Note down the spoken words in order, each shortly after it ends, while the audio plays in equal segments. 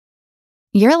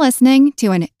You're listening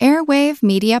to an Airwave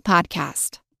Media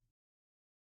Podcast.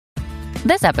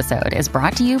 This episode is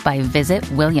brought to you by Visit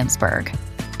Williamsburg.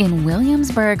 In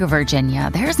Williamsburg, Virginia,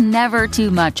 there's never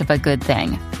too much of a good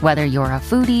thing. Whether you're a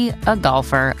foodie, a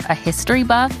golfer, a history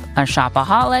buff, a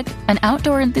shopaholic, an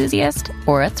outdoor enthusiast,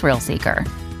 or a thrill seeker,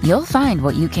 you'll find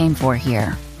what you came for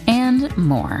here and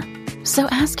more. So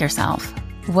ask yourself,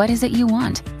 what is it you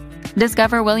want?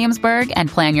 Discover Williamsburg and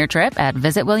plan your trip at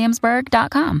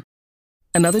visitwilliamsburg.com.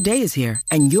 Another day is here,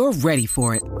 and you're ready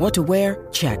for it. What to wear?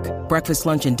 Check. Breakfast,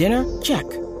 lunch, and dinner? Check.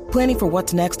 Planning for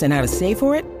what's next and how to save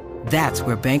for it? That's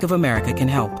where Bank of America can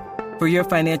help. For your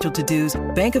financial to-dos,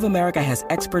 Bank of America has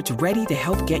experts ready to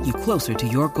help get you closer to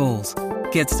your goals.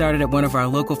 Get started at one of our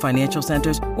local financial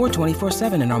centers or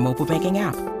 24/7 in our mobile banking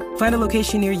app. Find a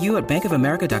location near you at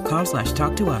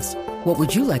bankofamerica.com/talktous. What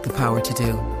would you like the power to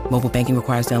do? Mobile banking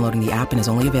requires downloading the app and is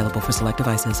only available for select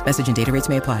devices. Message and data rates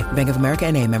may apply. Bank of America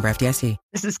N.A., member FDIC.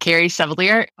 This is Kerry,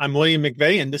 Chevalier. I'm William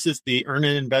McVey, and this is the Earn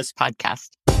and Invest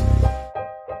Podcast.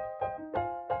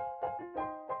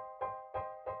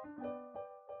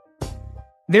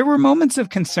 There were moments of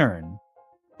concern,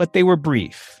 but they were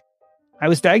brief. I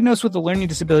was diagnosed with a learning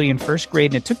disability in first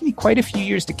grade, and it took me quite a few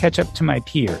years to catch up to my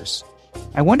peers.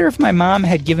 I wonder if my mom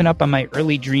had given up on my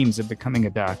early dreams of becoming a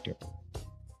doctor.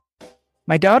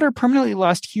 My daughter permanently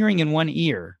lost hearing in one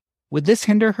ear. Would this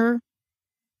hinder her?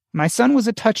 My son was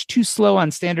a touch too slow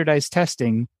on standardized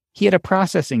testing. He had a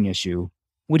processing issue.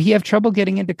 Would he have trouble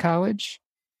getting into college?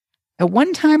 At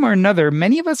one time or another,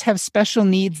 many of us have special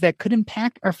needs that could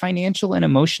impact our financial and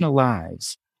emotional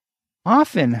lives.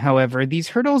 Often, however, these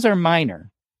hurdles are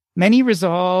minor. Many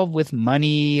resolve with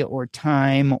money or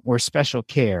time or special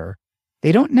care.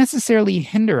 They don't necessarily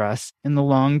hinder us in the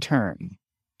long term.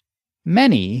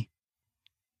 Many,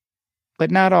 but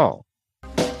not all.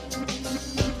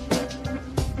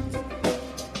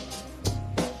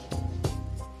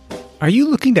 Are you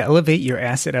looking to elevate your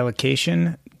asset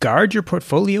allocation? Guard your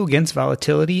portfolio against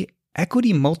volatility?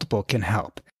 Equity Multiple can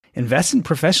help. Invest in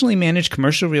professionally managed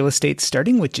commercial real estate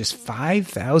starting with just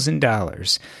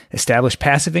 $5,000. Establish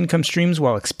passive income streams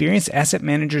while experienced asset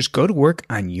managers go to work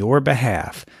on your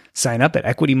behalf. Sign up at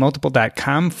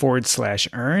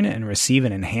equitymultiple.com/earn and receive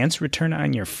an enhanced return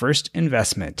on your first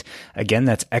investment. Again,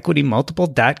 that's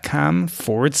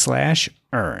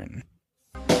equitymultiple.com/earn.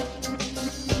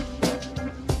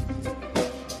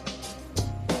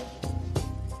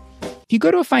 If you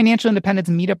go to a financial independence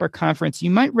meetup or conference, you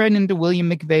might run into William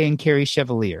McVey and Kerry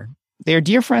Chevalier. They are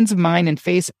dear friends of mine and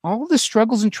face all the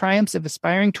struggles and triumphs of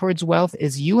aspiring towards wealth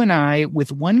as you and I,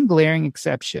 with one glaring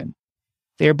exception.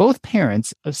 They are both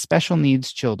parents of special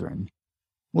needs children.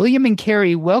 William and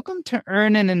Kerry, welcome to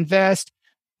Earn and Invest.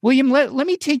 William, let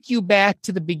me take you back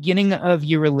to the beginning of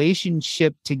your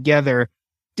relationship together.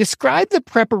 Describe the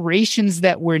preparations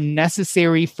that were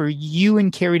necessary for you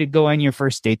and Kerry to go on your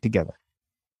first date together.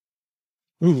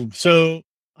 So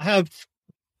I have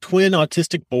twin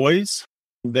autistic boys.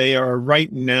 They are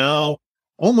right now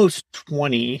almost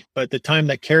 20, but at the time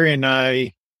that Kerry and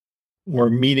I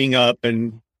were meeting up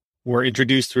and were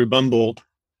introduced through Bumble,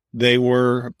 they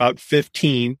were about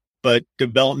 15, but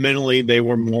developmentally they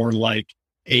were more like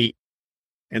 8,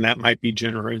 and that might be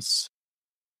generous.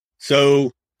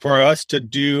 So for us to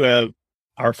do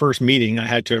our first meeting, I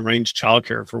had to arrange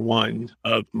childcare for one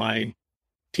of my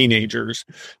teenagers.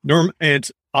 And it's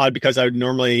odd because there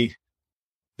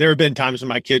have been times when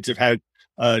my kids have had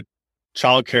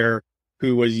childcare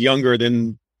who was younger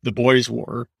than the boys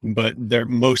were, but they're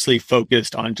mostly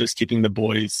focused on just keeping the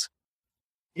boys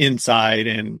inside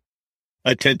and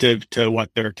attentive to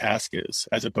what their task is,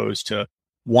 as opposed to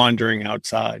wandering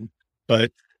outside.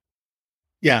 But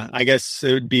yeah, I guess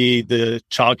it would be the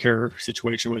childcare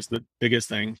situation was the biggest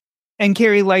thing. And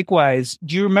Kerry, likewise,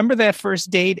 do you remember that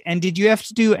first date? And did you have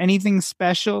to do anything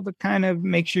special to kind of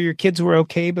make sure your kids were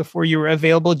okay before you were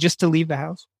available just to leave the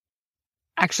house?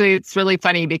 Actually, it's really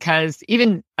funny because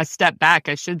even a step back,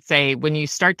 I should say, when you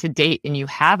start to date and you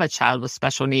have a child with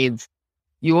special needs,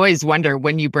 you always wonder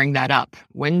when you bring that up.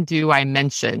 When do I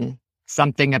mention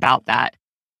something about that?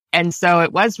 And so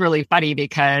it was really funny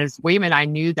because William and I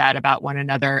knew that about one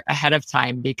another ahead of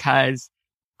time, because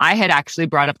I had actually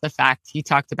brought up the fact, he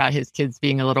talked about his kids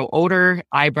being a little older.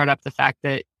 I brought up the fact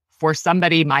that for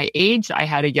somebody my age, I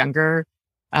had a younger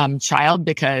child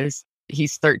because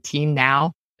he's 13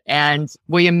 now. And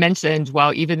William mentioned,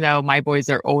 well, even though my boys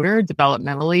are older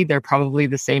developmentally, they're probably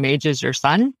the same age as your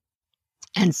son.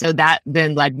 And so that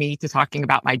then led me to talking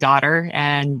about my daughter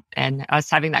and us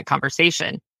having that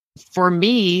conversation. For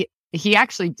me, he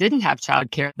actually didn't have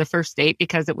childcare the first date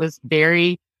because it was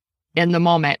very in the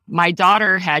moment. My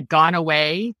daughter had gone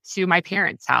away to my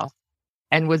parents' house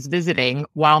and was visiting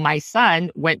while my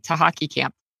son went to hockey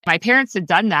camp. My parents had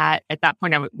done that at that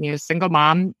point. I was a single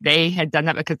mom. They had done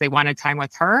that because they wanted time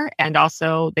with her. And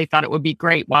also they thought it would be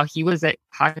great while he was at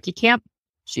hockey camp.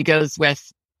 She goes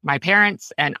with my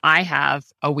parents and I have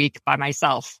a week by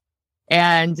myself.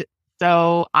 And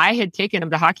so I had taken him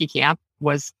to hockey camp,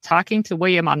 was talking to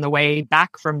William on the way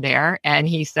back from there. And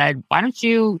he said, why don't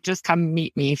you just come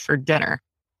meet me for dinner?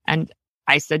 And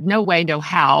I said, no way, no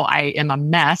how. I am a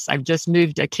mess. I've just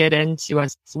moved a kid into a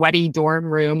sweaty dorm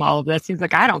room, all of this. He's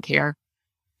like, I don't care.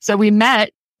 So we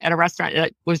met at a restaurant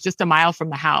that was just a mile from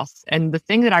the house. And the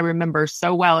thing that I remember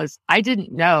so well is I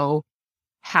didn't know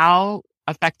how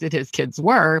affected his kids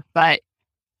were, but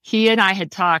he and I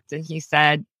had talked and he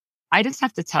said, I just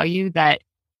have to tell you that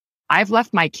I've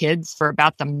left my kids for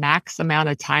about the max amount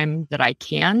of time that I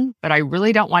can, but I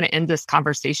really don't want to end this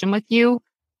conversation with you.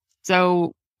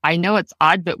 So I know it's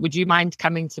odd, but would you mind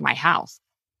coming to my house?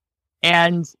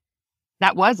 And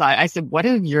that was odd. I said, what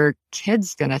are your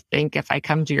kids going to think if I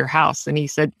come to your house? And he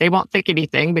said, they won't think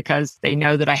anything because they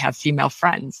know that I have female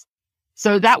friends.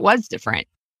 So that was different.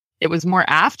 It was more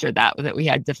after that that we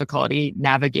had difficulty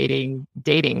navigating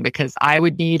dating because I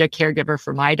would need a caregiver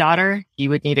for my daughter. He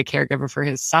would need a caregiver for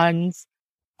his sons.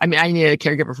 I mean, I needed a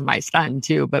caregiver for my son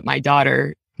too, but my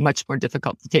daughter, much more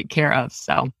difficult to take care of.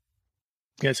 So.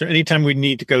 Yeah. So anytime we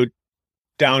need to go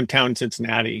downtown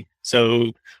Cincinnati.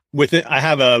 So with it, I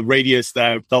have a radius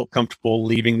that I felt comfortable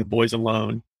leaving the boys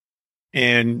alone,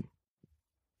 and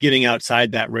getting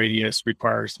outside that radius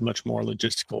requires much more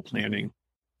logistical planning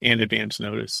and advance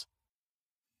notice.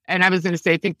 And I was going to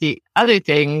say, I think the other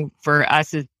thing for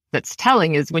us that's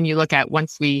telling is when you look at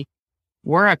once we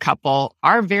were a couple,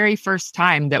 our very first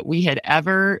time that we had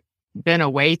ever been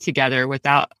away together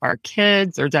without our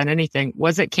kids or done anything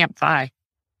was at Camp Phi.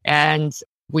 And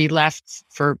we left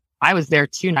I was there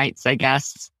 2 nights, I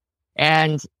guess.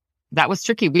 And that was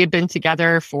tricky. We had been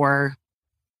together for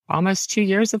almost 2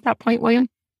 years at that point, William.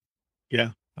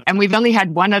 Yeah. And we've only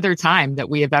had one other time that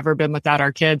we have ever been without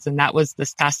our kids. And that was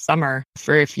this past summer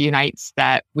for a few nights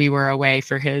that we were away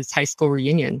for his high school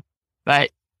reunion.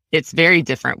 But it's very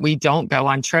different. We don't go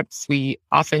on trips. We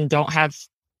often don't have,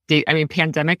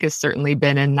 pandemic has certainly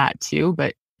been in that too,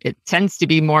 but it tends to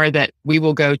be more that we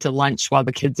will go to lunch while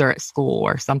the kids are at school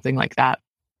or something like that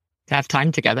to have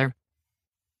time together.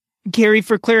 Kerry,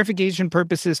 for clarification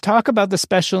purposes, talk about the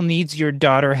special needs your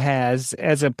daughter has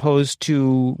as opposed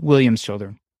to William's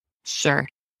children. Sure.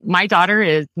 My daughter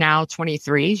is now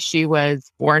 23. She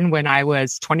was born when I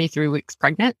was 23 weeks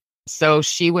pregnant. So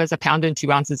she was 1 pound and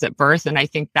 2 ounces at birth. And I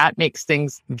think that makes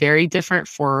things very different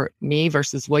for me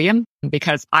versus William,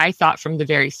 because I thought from the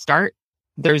very start,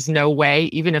 there's no way,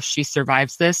 even if she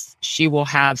survives this, she will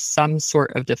have some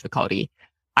sort of difficulty.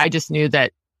 I just knew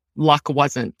that luck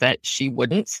wasn't that she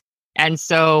wouldn't. And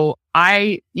so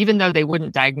even though they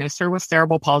wouldn't diagnose her with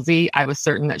cerebral palsy, I was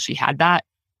certain that she had that.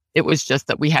 It was just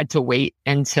that we had to wait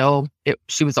until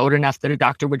she was old enough that a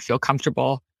doctor would feel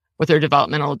comfortable with her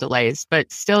developmental delays. But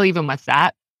still, even with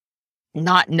that,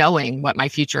 not knowing what my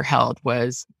future held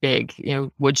was big.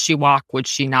 Would she walk? Would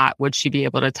she not? Would she be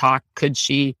able to talk? Could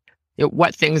she,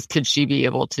 what things could she be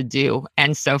able to do?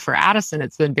 And so for Addison,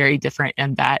 it's been very different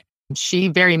in that she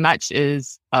very much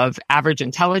is of average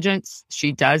intelligence.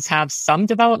 She does have some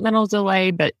developmental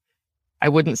delay, but I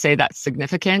wouldn't say that's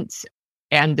significant.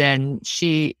 And then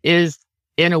she is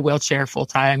in a wheelchair full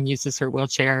time, uses her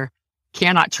wheelchair,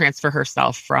 cannot transfer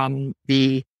herself from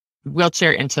the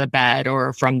wheelchair into a bed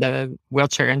or from the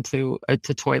wheelchair into a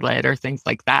toilet or things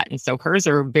like that. And so hers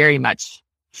are very much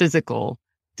physical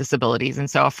disabilities. And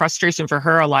so a frustration for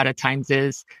her a lot of times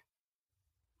is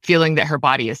feeling that her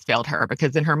body has failed her,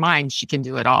 because in her mind, she can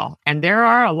do it all. And there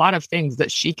are a lot of things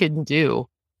that she can do.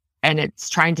 And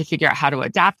it's trying to figure out how to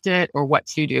adapt it or what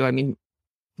to do. I mean,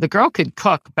 the girl could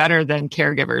cook better than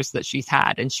caregivers that she's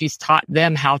had, and she's taught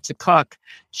them how to cook.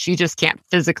 She just can't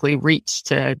physically reach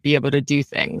to be able to do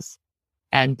things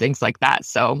and things like that.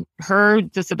 So her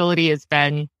disability has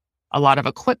been a lot of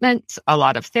equipment, a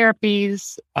lot of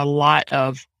therapies, a lot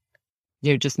of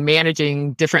just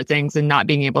managing different things and not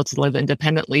being able to live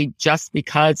independently just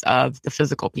because of the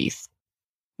physical piece.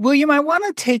 William, I want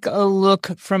to take a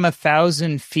look from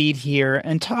 1,000 feet here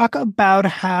and talk about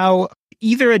how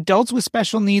either adults with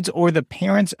special needs or the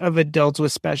parents of adults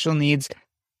with special needs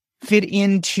fit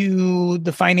into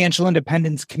the financial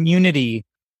independence community.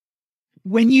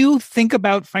 When you think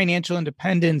about financial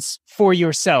independence for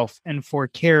yourself and for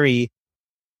Kerry,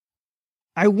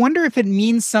 I wonder if it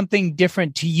means something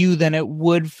different to you than it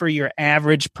would for your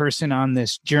average person on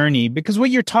this journey, because what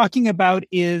you're talking about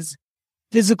is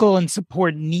physical and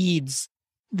support needs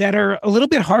that are a little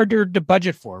bit harder to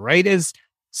budget for, right? As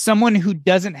someone who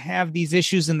doesn't have these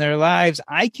issues in their lives,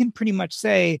 I can pretty much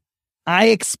say, I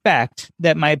expect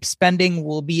that my spending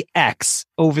will be X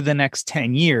over the next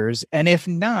 10 years. And if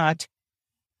not,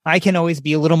 I can always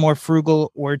be a little more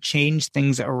frugal or change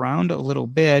things around a little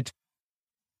bit.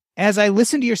 As I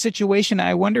listen to your situation,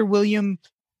 I wonder, William,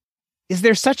 is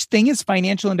there such thing as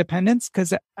financial independence?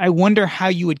 Because I wonder how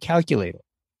you would calculate it.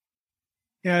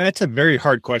 Yeah, that's a very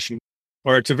hard question,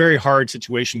 or it's a very hard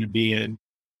situation to be in.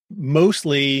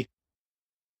 Mostly,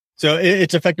 so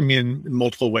it's affected me in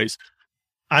multiple ways.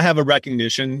 I have a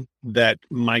recognition that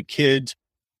my kids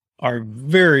are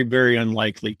very, very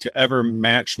unlikely to ever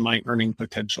match my earning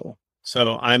potential.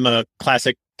 So I'm a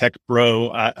classic tech bro.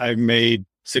 I made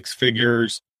six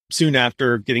figures soon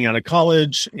after getting out of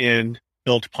college and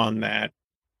built upon that.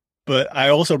 But I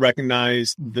also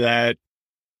recognize that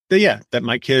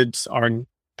my kids are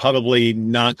probably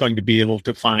not going to be able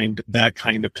to find that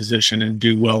kind of position and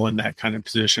do well in that kind of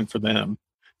position for them.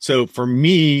 So for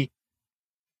me,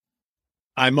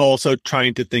 I'm also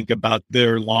trying to think about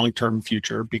their long-term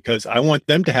future because I want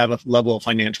them to have a level of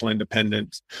financial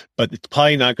independence, but it's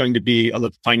probably not going to be a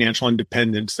financial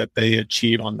independence that they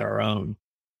achieve on their own.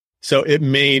 So it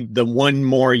made the one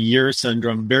more year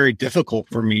syndrome very difficult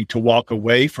for me to walk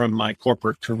away from my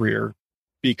corporate career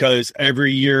because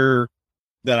every year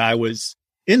that I was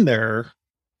in there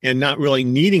and not really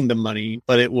needing the money,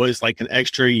 but it was like an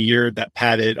extra year that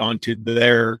padded onto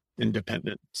their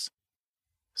independence.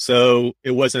 So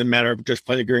it wasn't a matter of just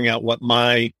figuring out what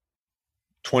my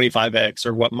 25X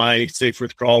or what my safe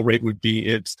withdrawal rate would be.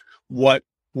 It's what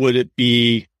would it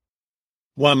be?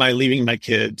 What am I leaving my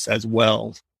kids as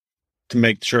well to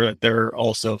make sure that they're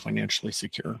also financially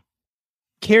secure?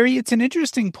 Kerry, it's an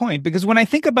interesting point because when I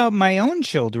think about my own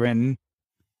children,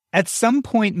 at some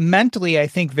point mentally, I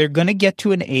think they're going to get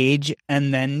to an age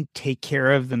and then take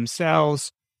care of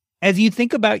themselves. As you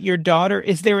think about your daughter,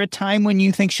 is there a time when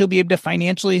you think she'll be able to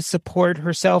financially support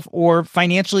herself or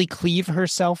financially cleave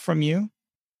herself from you?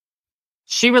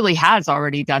 She really has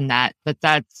already done that, but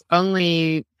that's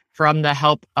only from the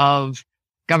help of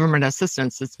government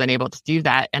assistance that's been able to do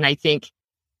that. And I think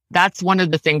that's one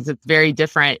of the things that's very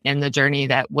different in the journey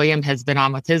that William has been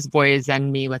on with his boys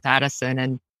and me with Addison.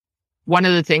 And one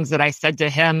of the things that I said to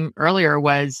him earlier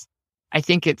was, I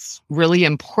think it's really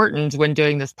important when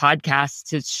doing this podcast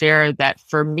to share that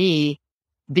for me,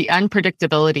 the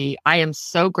unpredictability, I am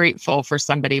so grateful for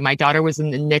somebody. My daughter was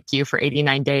in the NICU for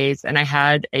 89 days and I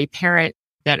had a parent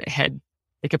that had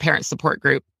like a parent support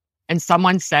group. And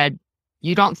someone said,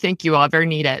 you don't think you ever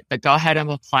need it, but go ahead and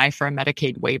apply for a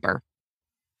Medicaid waiver.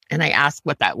 And I asked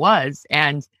what that was.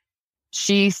 And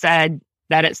she said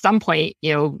that at some point,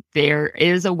 there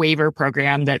is a waiver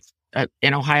program that's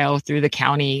in Ohio through the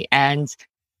county, and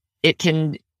it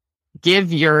can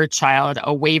give your child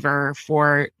a waiver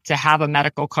to have a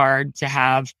medical card, to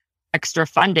have extra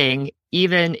funding,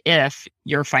 even if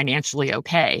you're financially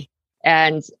okay.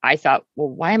 And I thought, well,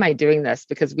 why am I doing this?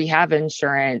 Because we have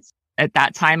insurance. At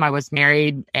that time, I was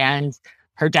married and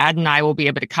her dad and I will be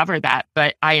able to cover that.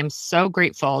 But I am so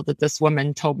grateful that this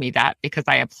woman told me that because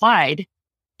I applied.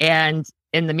 And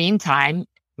in the meantime,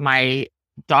 my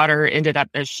daughter ended up,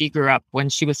 as she grew up, when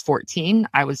she was 14,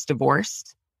 I was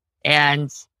divorced. And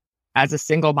as a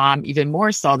single mom, even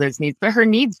more saw those needs, but her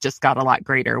needs just got a lot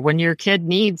greater. When your kid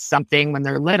needs something when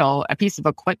they're little, a piece of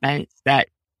equipment that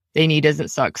they need isn't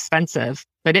so expensive.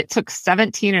 But it took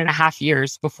 17 and a half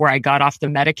years before I got off the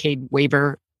Medicaid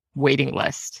waiver waiting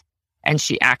list. And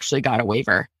she actually got a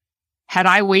waiver. Had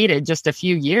I waited just a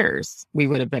few years, we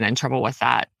would have been in trouble with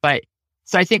that. But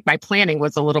so I think my planning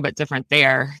was a little bit different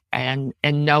there and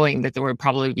knowing that there would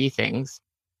probably be things.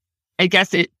 I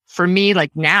guess for me,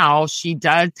 like now, she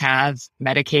does have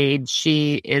Medicaid.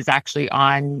 She is actually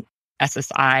on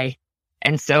SSI.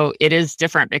 And so it is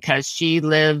different because she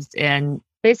lives in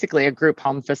basically a group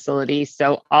home facility.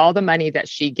 So all the money that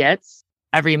she gets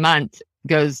every month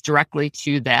goes directly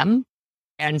to them.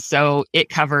 And so they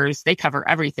cover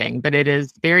everything. But it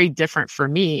is very different for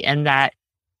me in that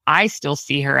I still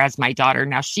see her as my daughter.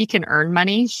 Now she can earn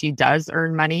money. She does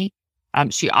earn money.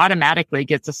 She automatically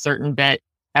gets a certain bit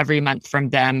every month from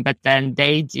them, but then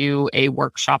they do a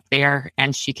workshop there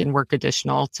and she can work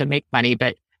additional to make money.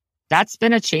 But that's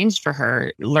been a change for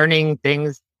her, learning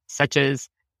things such as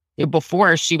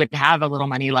before she would have a little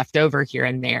money left over here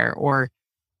and there,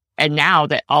 and now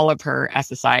that all of her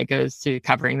SSI goes to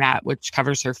covering that, which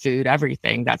covers her food,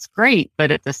 everything, that's great.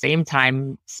 But at the same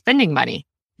time, spending money,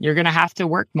 you're going to have to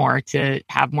work more to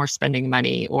have more spending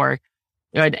money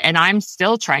and I'm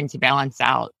still trying to balance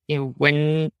out,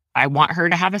 when I want her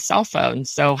to have a cell phone.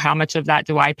 So how much of that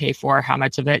do I pay for? How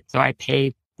much of it do I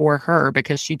pay for her?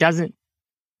 Because she doesn't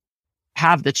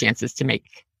have the chances to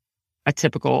make a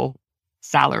typical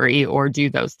salary or do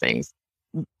those things.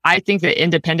 I think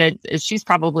that she's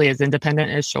probably as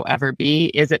independent as she'll ever be.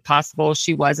 Is it possible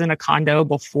she was in a condo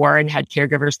before and had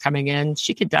caregivers coming in?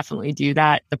 She could definitely do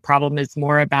that. The problem is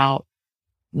more about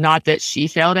not that she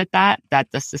failed at that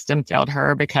the system failed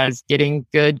her, because getting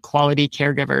good quality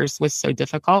caregivers was so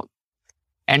difficult.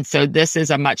 And so this is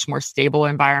a much more stable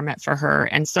environment for her,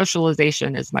 and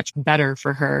socialization is much better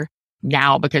for her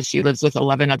now because she lives with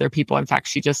 11 other people. In fact,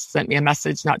 she just sent me a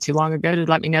message not too long ago to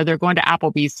let me know they're going to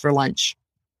Applebee's for lunch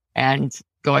and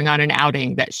going on an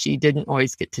outing that she didn't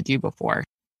always get to do before.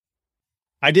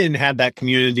 I didn't have that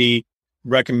community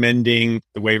recommending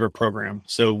the waiver program.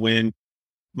 So when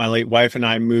my late wife and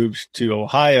I moved to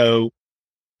Ohio,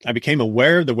 I became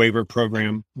aware of the waiver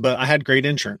program, but I had great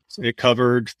insurance. It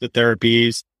covered the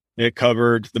therapies, it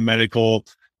covered the medical.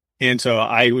 And so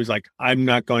I was like, I'm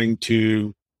not going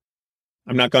to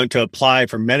apply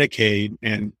for Medicaid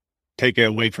and take it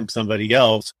away from somebody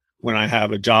else when I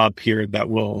have a job here that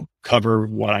will cover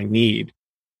what I need.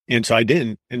 And so I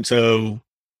didn't. And so,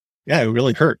 yeah, it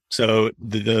really hurt. So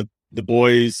the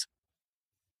boys,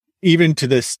 even to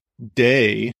this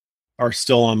day, are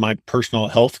still on my personal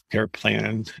health care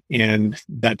plan. And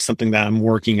that's something that I'm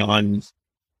working on.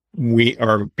 We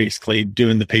are basically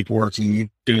doing the paperwork and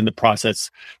doing the process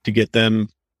to get them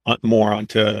more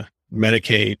onto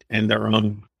Medicaid and their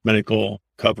own medical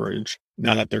coverage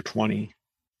now that they're 20.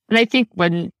 And I think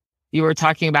when you were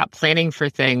talking about planning for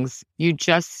things, you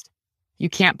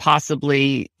can't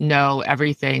possibly know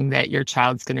everything that your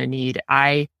child's going to need.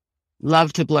 I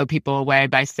love to blow people away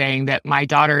by saying that my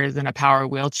daughter is in a power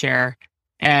wheelchair,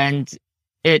 and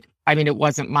it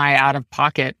wasn't my out of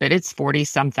pocket, but it's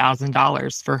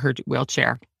 $40,000 for her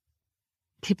wheelchair.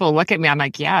 People look at me, I'm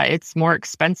like, yeah, it's more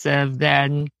expensive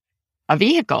than a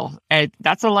vehicle.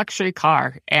 That's a luxury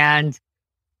car. And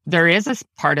there is a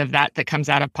part of that comes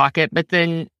out of pocket, but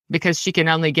then because she can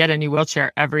only get a new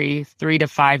wheelchair every 3 to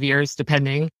 5 years,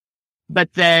 depending,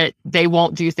 but that they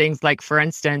won't do things like, for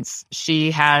instance,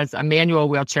 she has a manual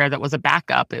wheelchair that was a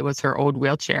backup. It was her old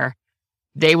wheelchair.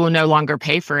 They will no longer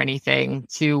pay for anything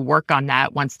to work on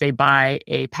that once they buy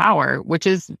a power, which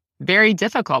is very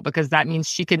difficult because that means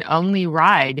she can only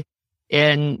ride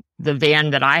in the van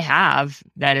that I have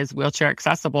that is wheelchair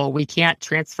accessible. We can't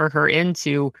transfer her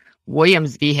into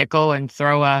William's vehicle and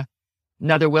throw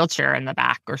another wheelchair in the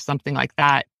back or something like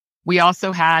that. We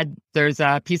also there's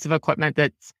a piece of equipment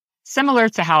that's similar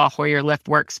to how a Hoyer lift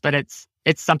works, but it's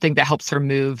something that helps her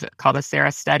move called a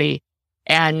Sarah Steady.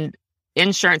 And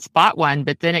insurance bought one,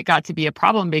 but then it got to be a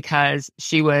problem because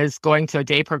she was going to a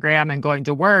day program and going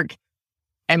to work,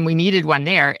 and we needed one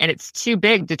there. And it's too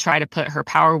big to try to put her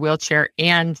power wheelchair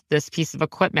and this piece of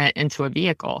equipment into a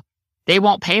vehicle. They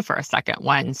won't pay for a second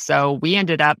one. So we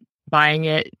ended up buying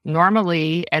it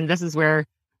normally. And this is where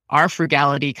our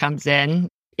frugality comes in.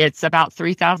 It's about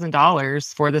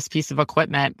 $3,000 for this piece of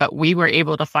equipment, but we were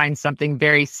able to find something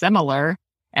very similar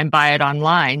and buy it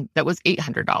online that was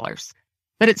 $800.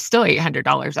 But it's still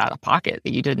 $800 out of pocket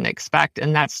that you didn't expect.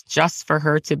 And that's just for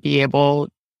her to be able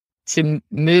to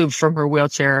move from her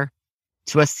wheelchair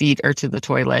to a seat or to the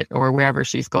toilet or wherever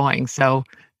she's going. So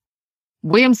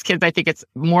William's kids, I think it's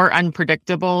more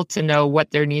unpredictable to know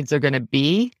what their needs are going to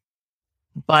be.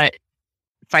 But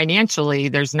financially,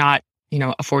 there's not, a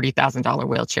 $40,000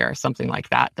 wheelchair or something like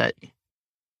that, that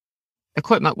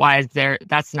equipment-wise,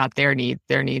 that's not their need.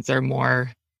 Their needs are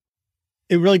more.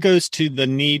 It really goes to the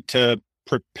need to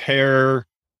prepare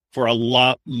for a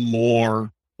lot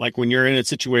more. Like when you're in a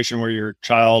situation where your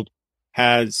child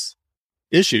has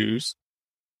issues,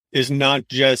 is not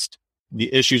just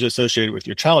the issues associated with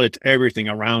your child, it's everything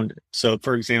around it. So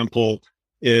for example,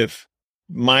 if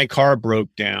my car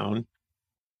broke down,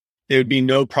 it would be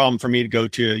no problem for me to go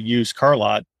to a used car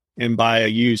lot and buy a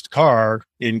used car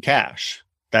in cash.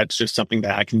 That's just something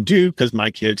that I can do because my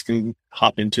kids can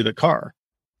hop into the car.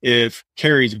 If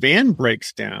Kerry's van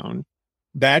breaks down,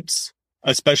 that's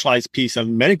a specialized piece of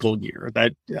medical gear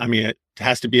it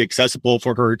has to be accessible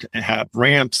for her to have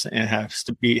ramps and have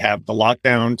the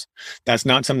lockdowns. That's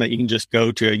not something that you can just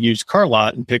go to a used car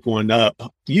lot and pick one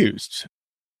up used.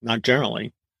 Not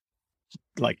generally.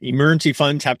 Like emergency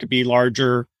funds have to be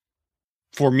larger.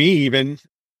 For me, even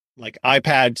like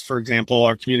iPads, for example,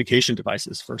 are communication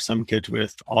devices for some kids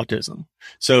with autism.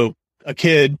 So a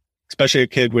kid, especially a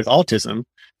kid with autism,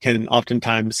 can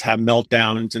oftentimes have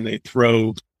meltdowns and they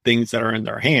throw things that are in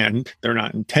their hand. They're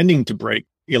not intending to break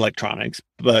electronics,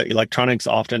 but electronics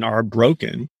often are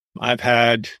broken. I've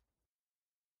had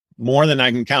more than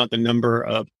I can count the number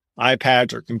of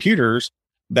iPads or computers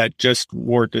that just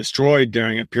were destroyed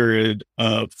during a period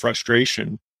of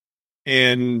frustration.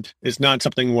 And it's not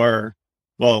something where,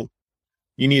 well,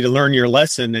 you need to learn your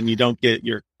lesson and you don't get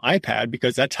your iPad,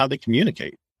 because that's how they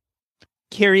communicate.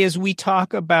 Kerry, as we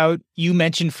talk about, you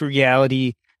mentioned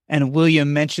frugality and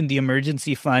William mentioned the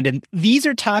emergency fund. And these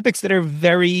are topics that are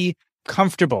very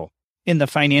comfortable in the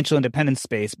financial independence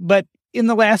space. But in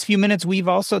the last few minutes, we've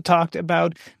also talked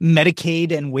about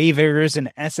Medicaid and waivers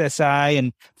and SSI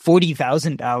and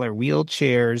 $40,000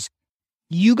 wheelchairs.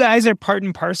 You guys are part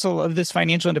and parcel of this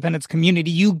financial independence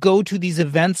community. You go to these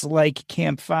events like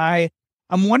Camp FI.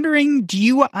 I'm wondering, do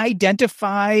you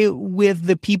identify with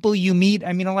the people you meet?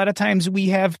 I mean, a lot of times we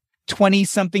have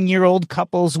 20-something-year-old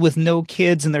couples with no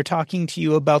kids, and they're talking to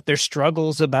you about their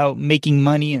struggles about making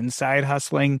money and side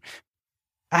hustling.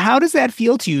 How does that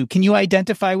feel to you? Can you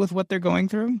identify with what they're going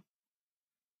through?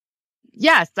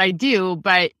 Yes, I do.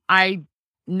 But I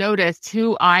noticed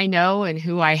who I know and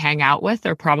who I hang out with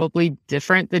are probably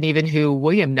different than even who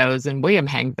William knows and William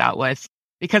hangs out with,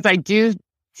 because I do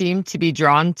seem to be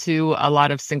drawn to a lot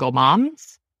of single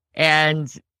moms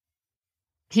and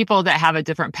people that have a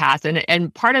different path.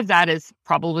 And part of that is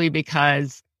probably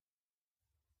because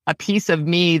a piece of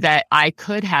me that I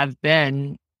could have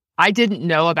been, I didn't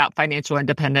know about financial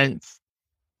independence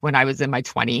when I was in my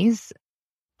 20s.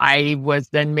 I was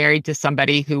then married to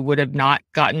somebody who would have not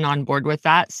gotten on board with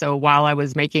that. So while I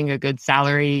was making a good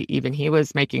salary, even he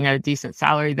was making a decent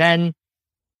salary then,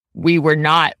 we were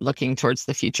not looking towards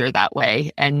the future that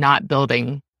way and not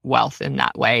building wealth in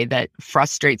that way. That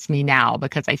frustrates me now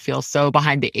because I feel so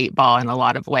behind the eight ball in a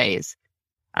lot of ways.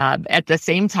 At the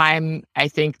same time, I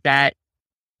think that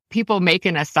people make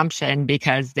an assumption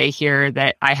because they hear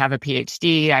that I have a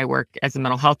PhD, I work as a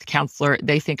mental health counselor.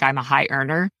 They think I'm a high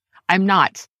earner. I'm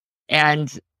not.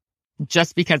 And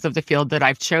just because of the field that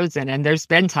I've chosen. And there's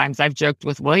been times I've joked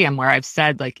with William where I've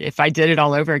said, like, if I did it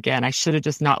all over again, I should have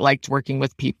just not liked working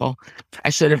with people.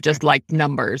 I should have just liked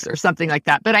numbers or something like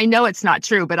that. But I know it's not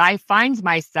true. But I find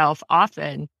myself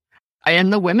often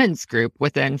in the women's group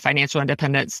within financial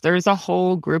independence. There's a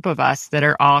whole group of us that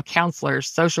are all counselors,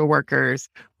 social workers,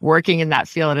 working in that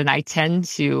field. And I tend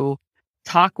to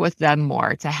talk with them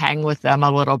more, to hang with them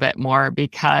a little bit more,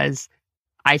 because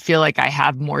I feel like I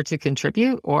have more to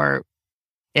contribute or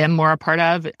am more a part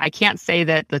of. I can't say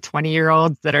that the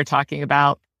 20-year-olds that are talking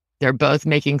about they're both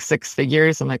making six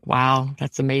figures. I'm like, wow,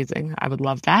 that's amazing. I would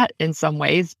love that in some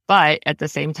ways. But at the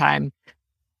same time,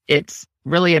 it's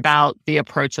really about the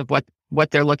approach of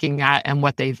what they're looking at and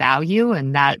what they value.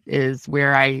 And that is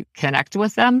where I connect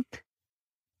with them.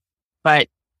 But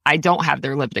I don't have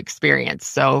their lived experience.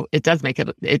 So it does make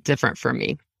it different for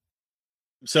me.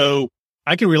 So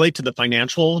I can relate to the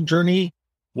financial journey.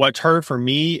 What's hard for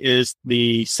me is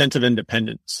the sense of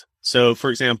independence. So, for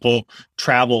example,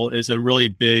 travel is a really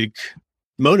big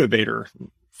motivator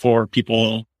for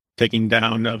people taking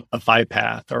down a FI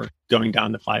path or going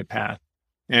down the FI path.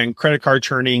 And credit card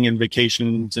churning and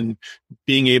vacations and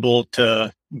being able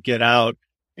to get out.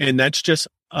 And that's just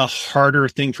a harder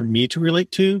thing for me to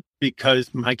relate to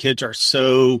because my kids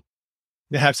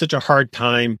they have such a hard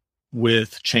time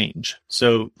with change.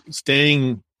 So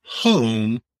staying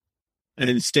home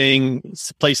and staying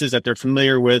places that they're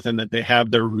familiar with and that they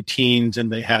have their routines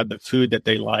and they have the food that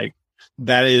they like,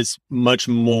 that is much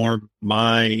more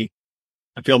I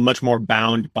feel much more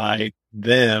bound by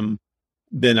them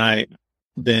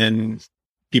than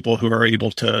people who are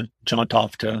able to jaunt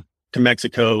off to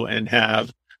Mexico and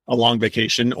have a long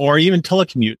vacation or even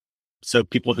telecommute. So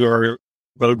people who are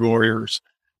road warriors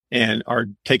and are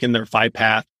taking their FI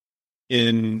path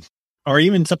or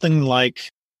even something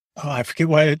like, I forget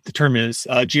what the term is,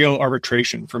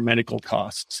 geo-arbitration for medical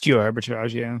costs.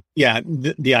 Geo-arbitrage, yeah. Yeah,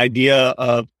 the idea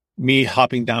of me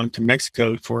hopping down to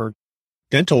Mexico for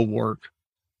dental work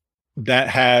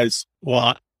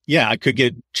I could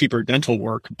get cheaper dental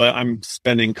work, but I'm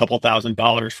spending a couple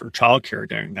 $1,000s for childcare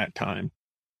during that time.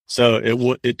 So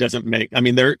it doesn't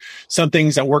there are some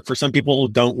things that work for some people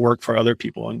don't work for other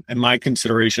people. And my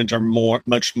considerations are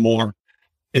much more.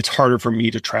 It's harder for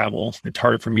me to travel. It's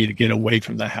harder for me to get away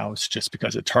from the house just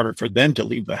because it's harder for them to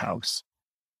leave the house.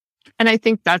 And I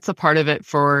think that's a part of it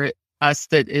for us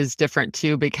that is different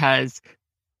too, because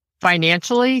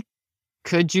financially,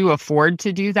 could you afford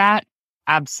to do that?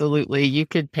 Absolutely. You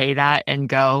could pay that and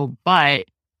go, but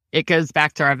it goes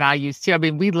back to our values too. I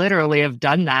mean, we literally have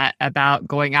done that about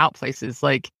going out places.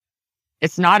 Like,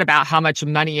 it's not about how much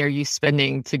money are you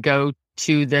spending to go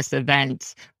to this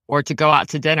event or to go out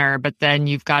to dinner, but then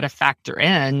you've got to factor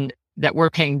in that we're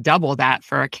paying double that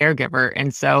for a caregiver.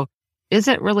 And so is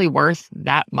it really worth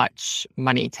that much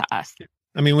money to us?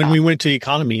 I mean, when we went to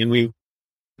economy and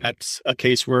that's a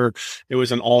case where it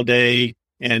was an all day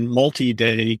and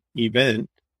multi-day event,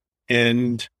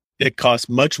 and it cost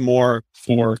much more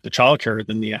for the childcare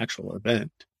than the actual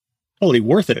event. Totally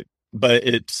worth it, but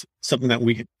it's something that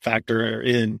we factor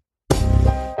in.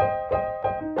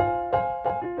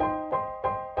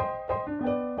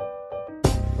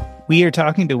 We are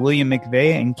talking to William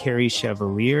McVey and Kerry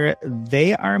Chevalier.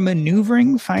 They are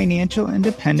maneuvering financial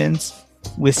independence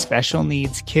with special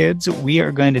needs kids. We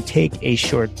are going to take a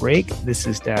short break. This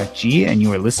is Doc G, and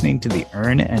you are listening to the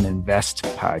Earn and Invest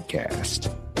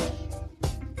podcast.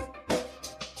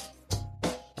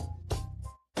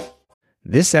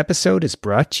 This episode is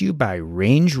brought to you by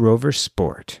Range Rover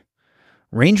Sport.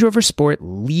 Range Rover Sport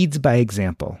leads by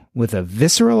example. With a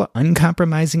visceral,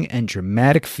 uncompromising, and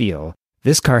dramatic feel,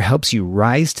 this car helps you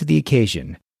rise to the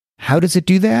occasion. How does it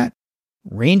do that?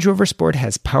 Range Rover Sport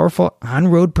has powerful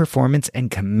on-road performance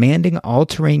and commanding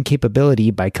all-terrain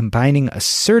capability by combining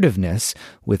assertiveness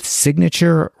with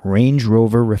signature Range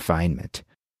Rover refinement.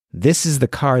 This is the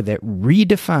car that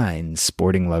redefines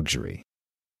sporting luxury.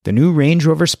 The new Range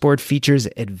Rover Sport features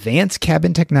advanced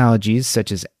cabin technologies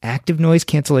such as active noise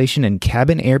cancellation and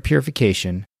cabin air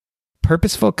purification,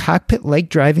 purposeful cockpit-like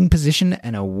driving position,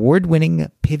 and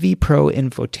award-winning Pivi Pro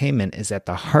infotainment is at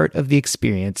the heart of the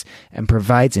experience and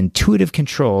provides intuitive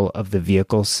control of the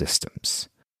vehicle systems.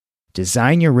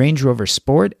 Design your Range Rover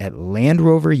Sport at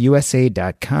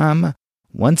LandRoverUSA.com.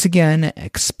 Once again,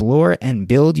 explore and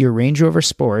build your Range Rover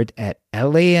Sport at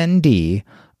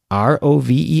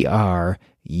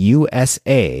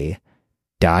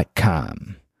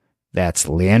LandRoverUSA.com. That's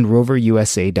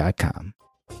LandRoverUSA.com.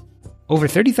 Over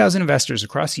 30,000 investors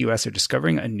across the U.S. are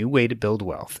discovering a new way to build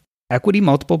wealth. Equity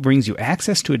Multiple brings you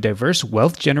access to a diverse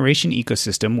wealth generation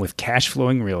ecosystem with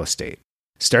cash-flowing real estate.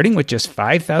 Starting with just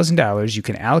 $5,000, you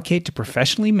can allocate to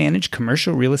professionally managed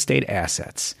commercial real estate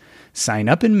assets. Sign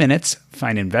up in minutes,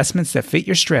 find investments that fit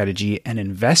your strategy, and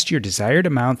invest your desired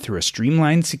amount through a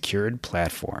streamlined, secured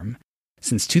platform.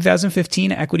 Since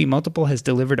 2015, Equity Multiple has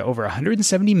delivered over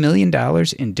 $170 million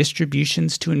in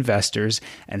distributions to investors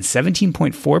and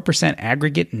 17.4%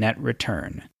 aggregate net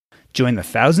return. Join the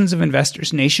thousands of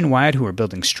investors nationwide who are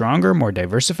building stronger, more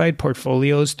diversified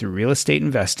portfolios through real estate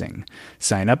investing.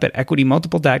 Sign up at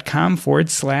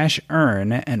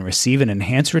equitymultiple.com/earn and receive an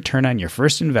enhanced return on your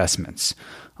first investments.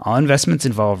 All investments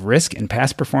involve risk, and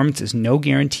past performance is no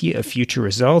guarantee of future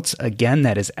results. Again,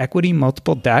 that is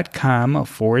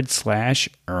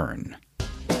equitymultiple.com/earn.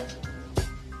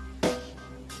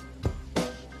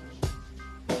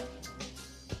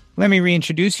 Let me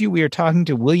reintroduce you. We are talking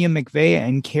to William McVey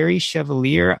and Kerry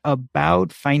Chevalier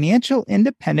about financial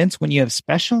independence when you have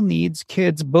special needs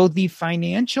kids, both the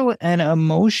financial and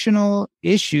emotional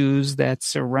issues that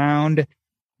surround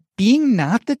being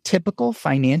not the typical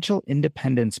financial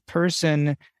independence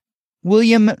person.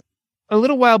 William, a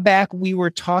little while back, we were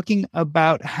talking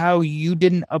about how you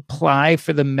didn't apply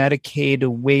for the Medicaid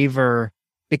waiver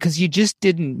because you just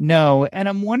didn't know. And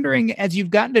I'm wondering, as you've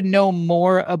gotten to know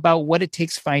more about what it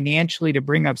takes financially to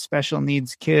bring up special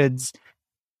needs kids,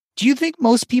 do you think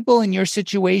most people in your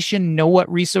situation know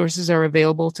what resources are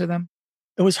available to them?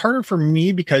 It was harder for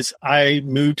me because I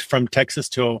moved from Texas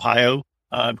to Ohio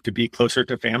to be closer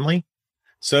to family.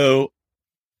 So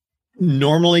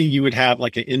normally you would have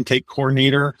like an intake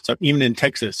coordinator. So even in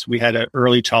Texas, we had an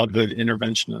early childhood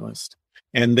interventionist,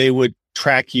 and they would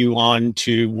track you on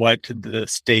to what the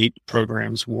state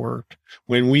programs were.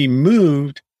 When we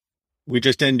moved, we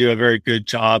just didn't do a very good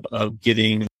job of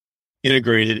getting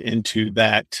integrated into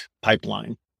that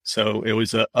pipeline. So it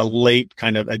was a late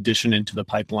kind of addition into the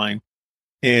pipeline.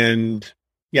 And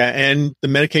the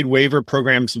Medicaid waiver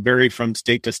programs vary from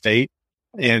state to state.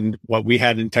 And what we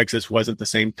had in Texas wasn't the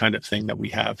same kind of thing that we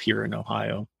have here in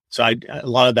Ohio. So a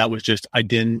lot of that was just, I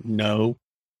didn't know.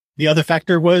 The other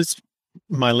factor was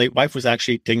my late wife was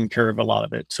actually taking care of a lot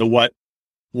of it. So what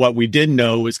we did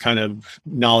know was kind of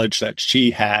knowledge that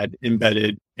she had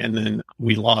embedded, and then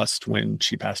we lost when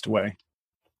she passed away.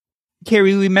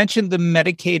 Kerry, we mentioned the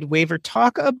Medicaid waiver.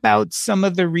 Talk about some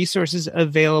of the resources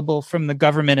available from the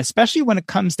government, especially when it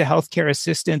comes to healthcare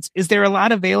assistance. Is there a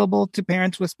lot available to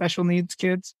parents with special needs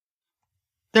kids?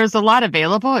 There's a lot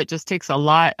available. It just takes a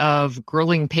lot of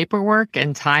grueling paperwork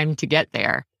and time to get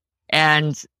there.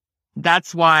 And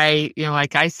that's why,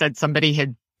 like I said, somebody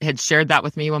had shared that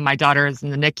with me when my daughter is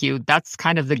in the NICU. That's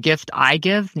kind of the gift I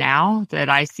give now that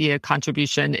I see a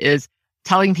contribution, is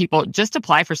telling people just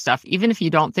apply for stuff, even if you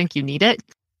don't think you need it,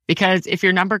 because if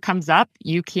your number comes up,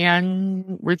 you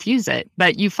can refuse it.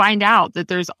 But you find out that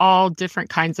there's all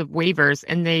different kinds of waivers,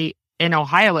 and they in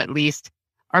Ohio at least,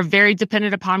 are very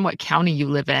dependent upon what county you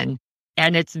live in.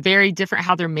 And it's very different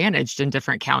how they're managed in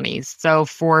different counties. So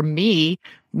for me,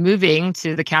 moving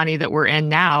to the county that we're in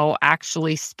now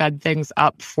actually sped things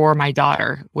up for my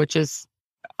daughter, which is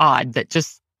odd that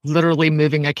just literally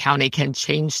moving a county can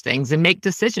change things and make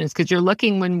decisions. Because you're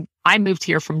looking, when I moved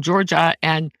here from Georgia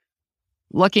and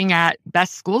looking at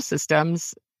best school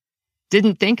systems,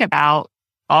 didn't think about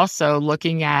also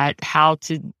looking at how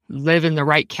to live in the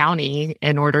right county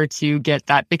in order to get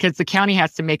that, because the county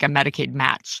has to make a Medicaid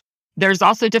match. There's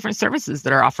also different services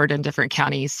that are offered in different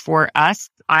counties. For us,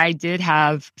 I did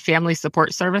have family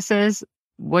support services.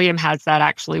 William has that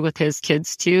actually with his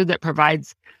kids too, that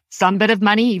provides some bit of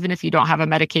money, even if you don't have a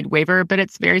Medicaid waiver, but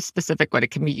it's very specific what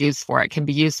it can be used for. It can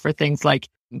be used for things like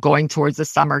going towards a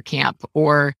summer camp,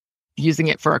 or using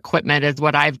it for equipment, is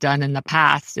what I've done in the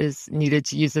past, is needed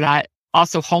to use that.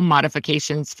 Also home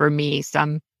modifications for me,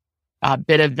 some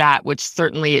bit of that, which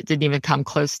certainly it didn't even come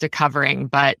close to covering,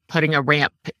 but putting a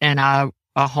ramp in a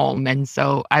home. And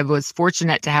so I was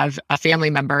fortunate to have a family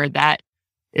member that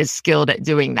is skilled at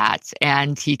doing that,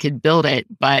 and he could build it,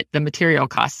 but the material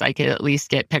costs I could at least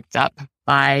get picked up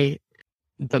by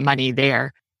the money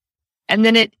there. And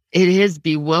then it is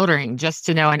bewildering just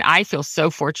to know, and I feel so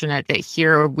fortunate that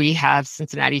here we have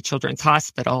Cincinnati Children's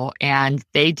Hospital, and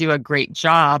they do a great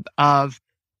job of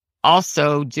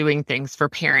also doing things for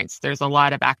parents. There's a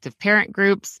lot of active parent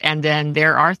groups, and then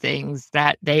there are things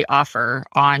that they offer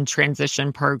on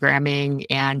transition programming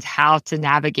and how to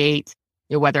navigate,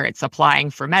 whether it's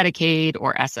applying for Medicaid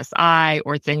or SSI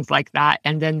or things like that.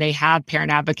 And then they have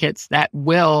parent advocates that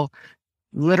will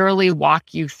literally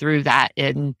walk you through that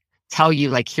and tell you,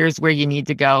 like, here's where you need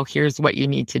to go, here's what you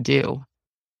need to do.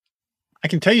 I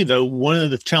can tell you, though, one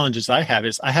of the challenges I have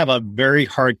is I have a very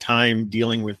hard time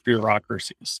dealing with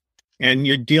bureaucracies. And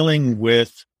you're dealing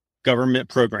with government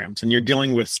programs, and you're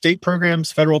dealing with state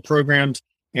programs, federal programs,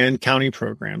 and county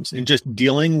programs, and just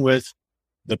dealing with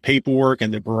the paperwork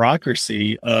and the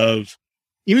bureaucracy of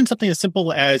even something as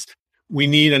simple as we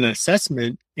need an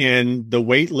assessment, and the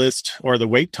wait list or the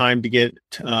wait time to get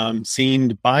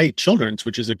seen by Children's,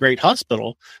 which is a great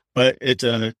hospital, but it's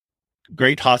a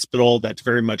great hospital that's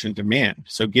very much in demand.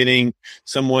 So getting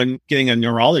a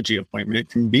neurology appointment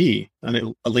can be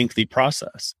a lengthy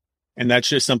process. And that's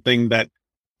just something that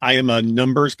I am a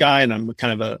numbers guy, and I'm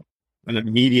kind of an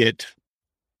immediate,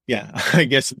 I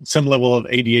guess some level of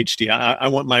ADHD. I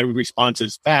want my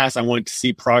responses fast. I want to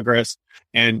see progress.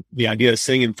 And the idea of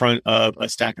sitting in front of a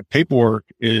stack of paperwork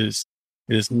is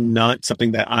not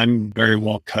something that I'm very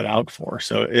well cut out for.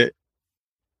 So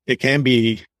it can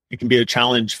be a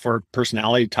challenge for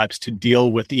personality types to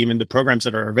deal with even the programs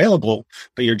that are available,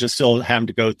 but you're just still having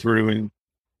to go through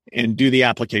and do the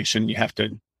application. You have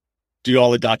to do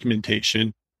all the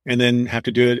documentation, and then have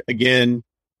to do it again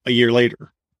a year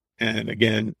later, and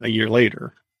again a year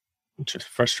later, which is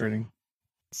frustrating.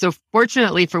 So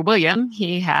fortunately for William,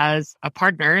 he has a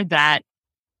partner that's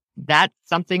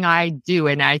something I do.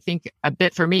 And I think a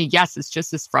bit for me, yes, it's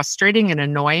just as frustrating and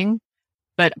annoying,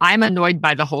 but I'm annoyed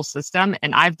by the whole system.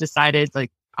 And I've decided, like,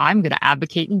 I'm going to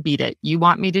advocate and beat it. You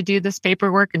want me to do this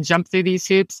paperwork and jump through these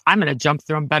hoops? I'm going to jump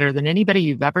through them better than anybody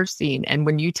you've ever seen. And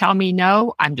when you tell me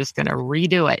no, I'm just going to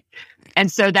redo it. And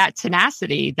so that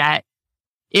tenacity that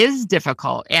is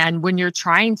difficult. And when you're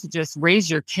trying to just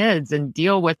raise your kids and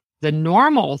deal with the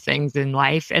normal things in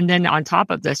life, and then on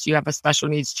top of this, you have a special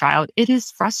needs child, it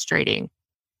is frustrating.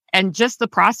 And just the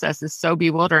process is so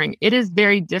bewildering. It is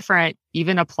very different,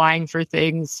 even applying for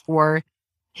things for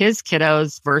his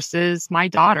kiddos versus my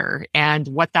daughter and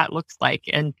what that looks like.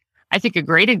 And I think a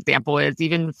great example is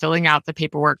even filling out the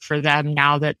paperwork for them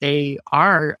now that they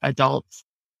are adults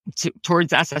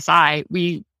towards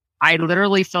SSI. I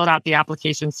literally filled out the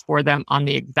applications for them on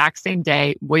the exact same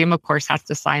day. William, of course, has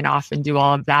to sign off and do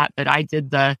all of that, but I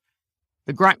did the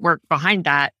grunt work behind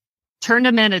that, turned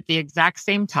them in at the exact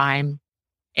same time.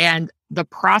 And the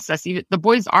process, even the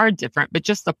boys are different, but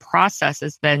just the process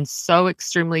has been so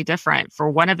extremely different. For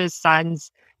one of his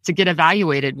sons to get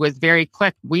evaluated was very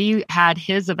quick. We had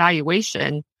his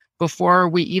evaluation before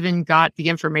we even got the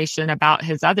information about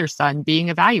his other son being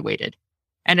evaluated.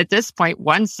 And at this point,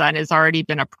 one son has already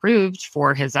been approved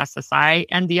for his SSI,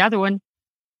 and the other one,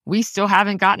 we still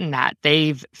haven't gotten that.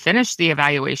 They've finished the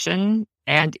evaluation,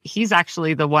 and he's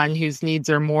actually the one whose needs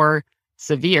are more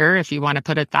severe, if you want to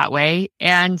put it that way.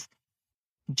 And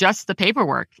just the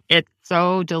paperwork, it's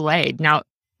so delayed. Now,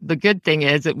 the good thing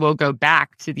is it will go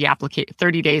back to the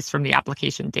 30 days from the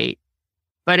application date.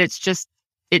 But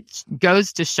it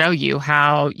goes to show you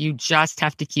how you just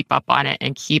have to keep up on it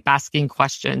and keep asking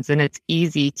questions. And it's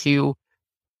easy to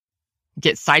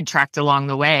get sidetracked along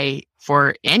the way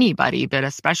for anybody, but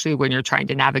especially when you're trying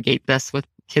to navigate this with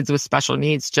kids with special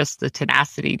needs, just the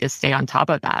tenacity to stay on top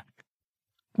of that.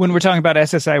 When we're talking about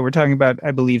SSI, we're talking about,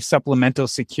 I believe, supplemental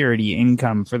security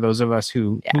income for those of us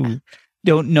who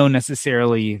don't know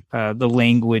necessarily the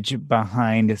language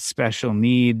behind special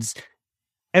needs.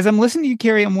 As I'm listening to you,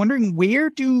 Kerry, I'm wondering, where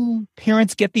do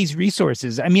parents get these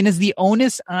resources? I mean, is the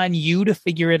onus on you to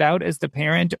figure it out as the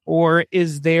parent, or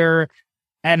is there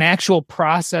an actual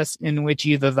process in which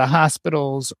either the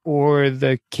hospitals or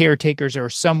the caretakers or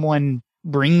someone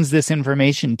brings this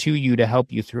information to you to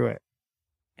help you through it?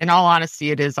 In all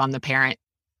honesty, it is on the parent.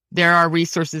 There are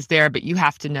resources there, but you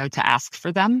have to know to ask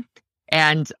for them.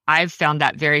 And I've found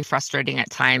that very frustrating at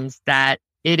times, that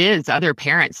it is other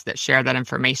parents that share that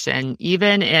information,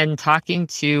 even in talking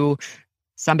to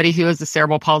somebody who is a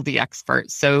cerebral palsy expert.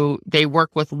 So they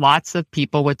work with lots of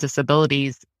people with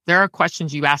disabilities. There are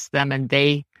questions you ask them and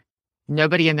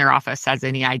nobody in their office has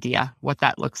any idea what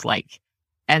that looks like.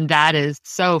 And that is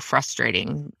so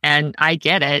frustrating. And I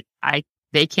get it.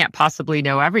 They can't possibly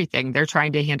know everything. They're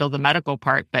trying to handle the medical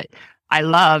part. But I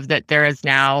love that there is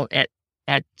now at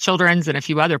Children's and a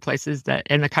few other places that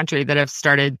in the country that have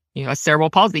started, a cerebral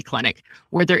palsy clinic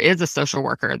where there is a social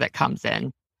worker that comes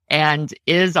in and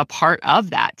is a part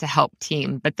of that to help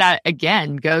team. But that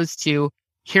again goes to,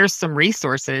 here's some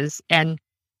resources. And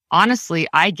honestly,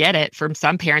 I get it from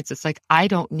some parents. It's like, I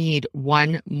don't need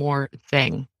one more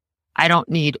thing. I don't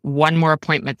need one more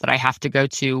appointment that I have to go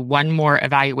to, one more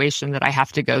evaluation that I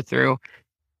have to go through.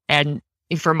 And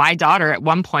for my daughter, at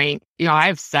one point,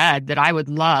 I've said that I would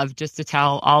love just to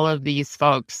tell all of these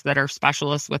folks that are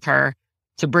specialists with her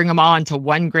to bring them all into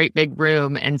one great big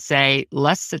room and say,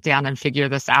 let's sit down and figure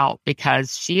this out,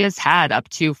 because she has had up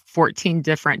to 14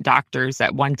 different doctors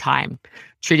at one time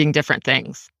treating different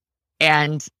things.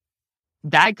 And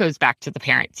that goes back to the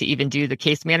parent to even do the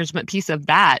case management piece of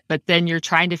that. But then you're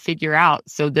trying to figure out,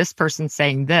 so this person's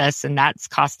saying this, and that's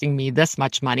costing me this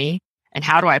much money. And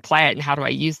how do I apply it and how do I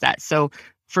use that? So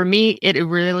for me, it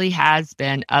really has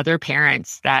been other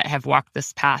parents that have walked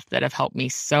this path that have helped me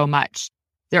so much.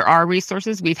 There are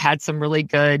resources. We've had some really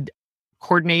good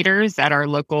coordinators at our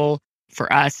local,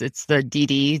 for us, it's the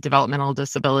DD, Developmental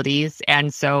Disabilities.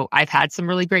 And so I've had some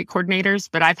really great coordinators,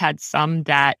 but I've had some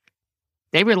that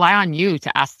they rely on you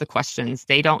to ask the questions.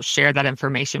 They don't share that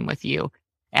information with you.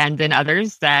 And then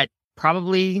others that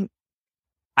probably,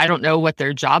 I don't know what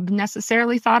their job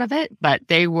necessarily thought of it, but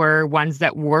they were ones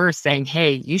that were saying,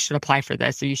 hey, you should apply for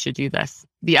this or you should do this.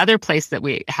 The other place that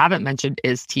we haven't mentioned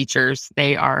is teachers.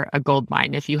 They are a gold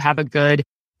mine. If you have a good,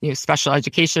 special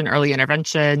education, early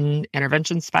intervention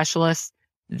specialist,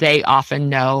 they often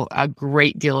know a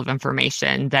great deal of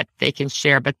information that they can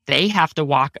share, but they have to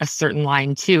walk a certain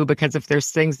line too, because if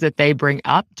there's things that they bring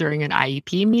up during an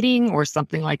IEP meeting or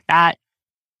something like that,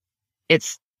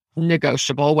 it's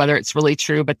negotiable whether it's really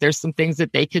true, but there's some things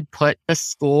that they could put the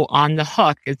school on the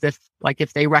hook, as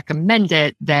if they recommend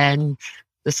it, then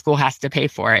the school has to pay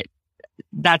for it.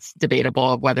 That's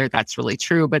debatable whether that's really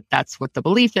true, but that's what the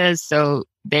belief is. So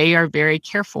they are very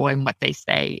careful in what they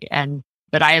say.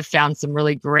 But I have found some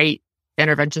really great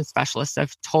intervention specialists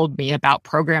have told me about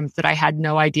programs that I had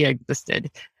no idea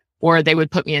existed, or they would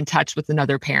put me in touch with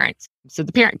another parent. So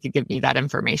the parent could give me that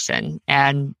information.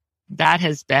 And that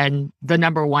has been the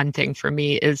number one thing for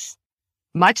me, is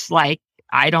much like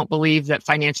I don't believe that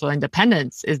financial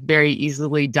independence is very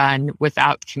easily done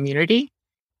without community.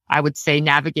 I would say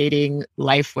navigating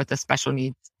life with a special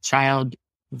needs child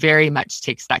very much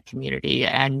takes that community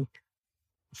and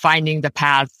finding the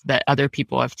paths that other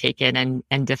people have taken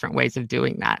and different ways of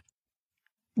doing that.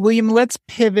 William, let's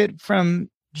pivot from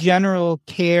general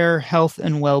care, health,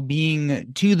 and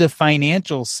well-being to the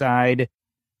financial side.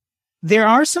 There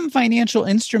are some financial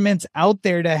instruments out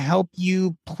there to help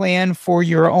you plan for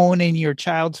your own and your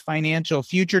child's financial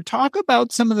future. Talk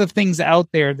about some of the things out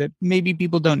there that maybe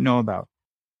people don't know about.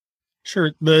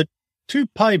 Sure. The two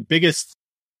probably biggest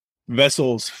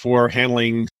vessels for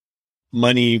handling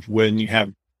money when you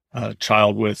have a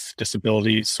child with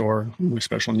disabilities or with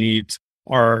special needs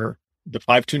are the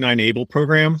 529 ABLE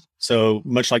program. So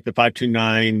much like the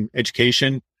 529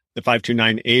 education, the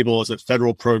 529 ABLE is a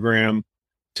federal program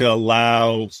to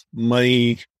allow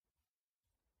money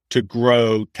to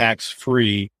grow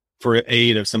tax-free for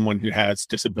aid of someone who has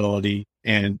disability,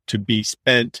 and to be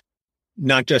spent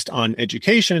not just on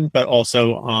education, but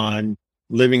also on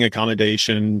living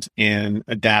accommodations and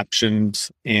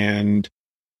adaptions and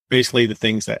basically the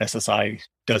things that SSI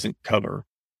doesn't cover.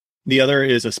 The other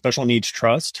is a special needs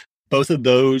trust. Both of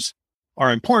those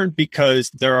are important because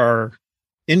there are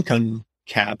income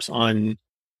caps on,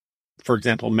 for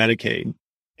example, Medicaid.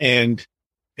 And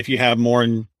if you have more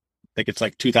than think it's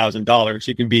like $2,000,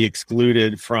 you can be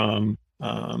excluded from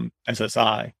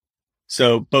SSI.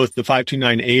 So both the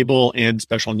 529 ABLE and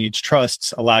special needs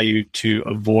trusts allow you to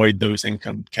avoid those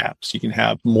income caps. You can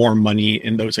have more money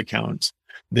in those accounts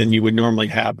than you would normally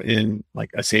have in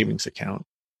like a savings account.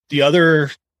 The other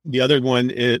one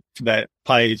that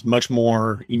probably is much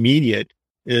more immediate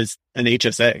is an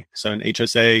HSA. So an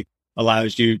HSA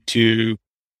allows you to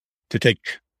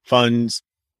take funds,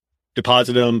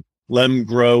 deposit them, let them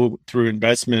grow through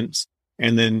investments,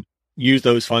 and then use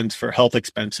those funds for health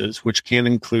expenses, which can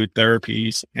include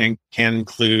therapies and can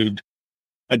include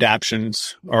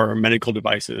adaptions or medical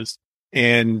devices.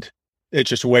 And it's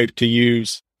just a way to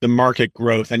use the market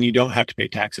growth, and you don't have to pay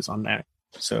taxes on that.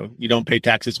 So you don't pay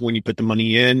taxes when you put the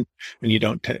money in, and you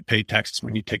don't pay taxes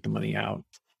when you take the money out.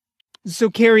 So,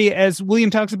 Kerry, as William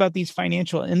talks about these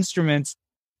financial instruments,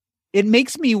 it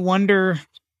makes me wonder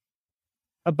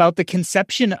about the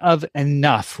conception of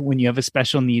enough when you have a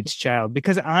special needs child,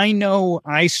 because I know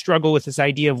I struggle with this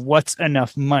idea of what's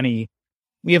enough money.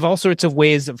 We have all sorts of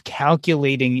ways of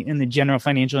calculating in the general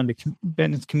financial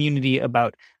independence community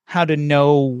about how to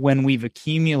know when we've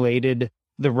accumulated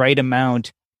the right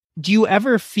amount. Do you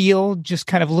ever feel, just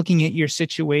kind of looking at your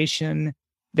situation,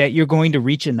 that you're going to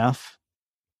reach enough?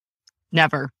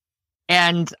 Never.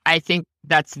 And I think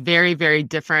that's very, very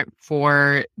different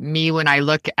for me when I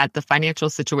look at the financial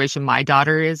situation my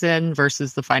daughter is in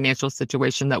versus the financial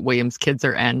situation that William's kids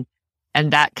are in.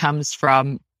 And that comes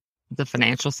from the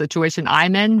financial situation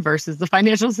I'm in versus the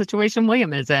financial situation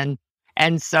William is in.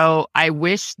 And so I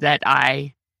wish that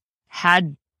I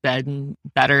had been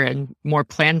better and more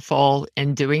planful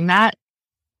in doing that.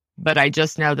 But I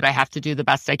just know that I have to do the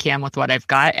best I can with what I've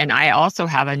got. And I also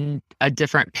have a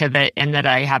different pivot in that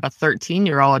I have a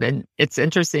 13-year-old. And it's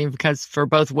interesting because for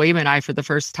both William and I, for the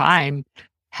first time,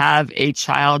 have a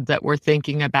child that we're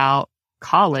thinking about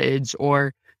college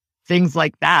or things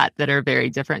like that are very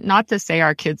different. Not to say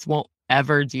our kids won't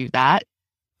ever do that,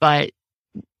 but,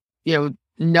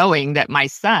 knowing that my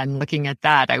son, looking at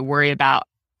that, I worry about,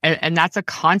 and that's a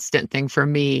constant thing for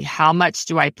me. How much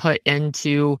do I put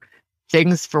into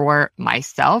things for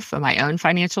myself and my own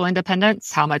financial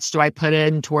independence? How much do I put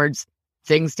in towards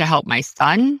things to help my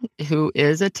son, who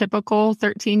is a typical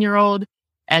 13-year-old?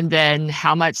 And then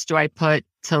how much do I put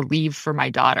to leave for my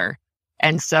daughter?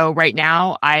 And so right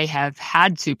now I have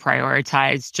had to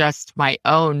prioritize just my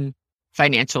own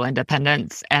financial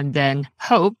independence and then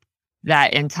hope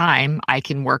that in time I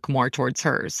can work more towards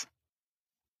hers.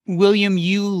 William,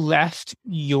 you left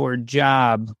your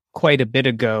job quite a bit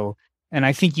ago. And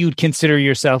I think you'd consider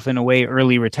yourself in a way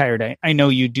early retired. I know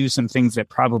you do some things that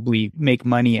probably make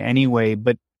money anyway,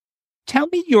 but tell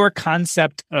me your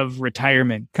concept of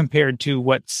retirement compared to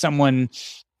what someone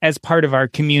as part of our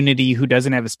community who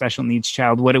doesn't have a special needs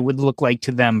child, what it would look like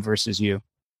to them versus you.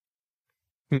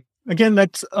 Again,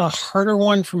 that's a harder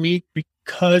one for me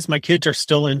because my kids are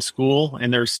still in school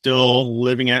and they're still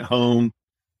living at home,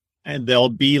 and they'll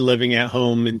be living at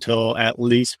home until at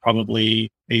least probably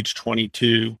age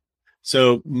 22.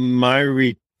 So my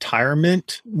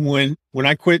retirement, when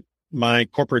I quit my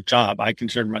corporate job, I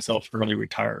considered myself early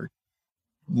retired.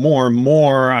 More and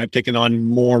more, I've taken on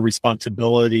more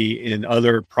responsibility in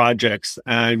other projects.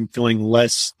 I'm feeling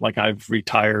less like I've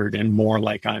retired and more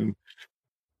like I'm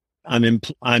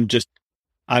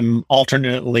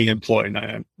alternately employed.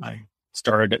 I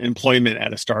started employment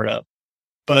at a startup,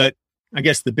 but I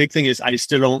guess the big thing is I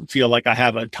still don't feel like I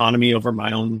have autonomy over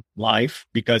my own life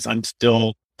because I'm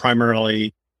still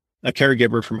primarily a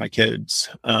caregiver for my kids.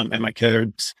 And my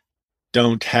kids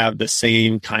don't have the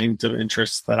same kinds of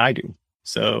interests that I do.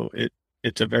 So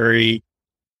it's an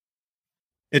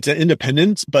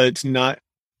independence, but it's not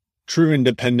true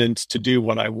independence to do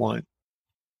what I want.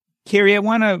 Kerry, I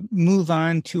want to move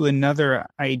on to another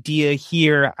idea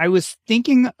here. I was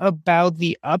thinking about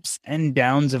the ups and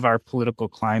downs of our political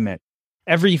climate.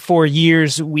 Every 4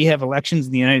 years, we have elections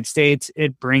in the United States.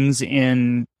 It brings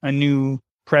in a new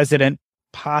president,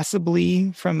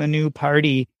 possibly from a new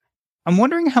party. I'm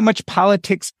wondering how much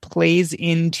politics plays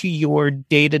into your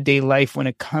day-to-day life when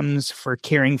it comes for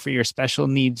caring for your special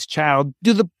needs child.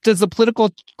 Does the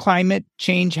political climate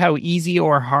change how easy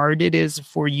or hard it is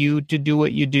for you to do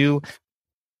what you do?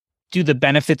 Do the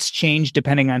benefits change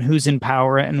depending on who's in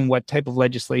power and what type of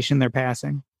legislation they're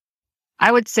passing?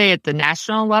 I would say at the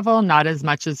national level, not as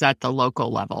much as at the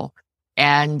local level.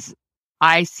 And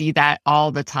I see that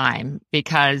all the time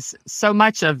because so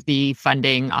much of the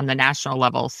funding on the national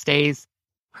level stays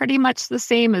pretty much the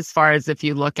same as far as if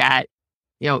you look at,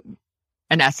 an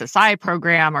SSI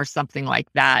program or something like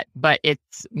that. But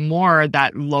it's more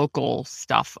that local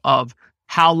stuff of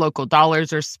how local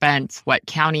dollars are spent, what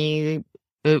county,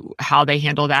 how they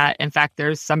handle that. In fact,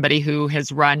 there's somebody who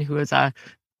has run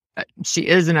she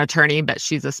is an attorney, but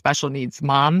she's a special needs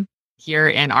mom here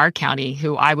in our county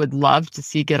who I would love to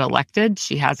see get elected.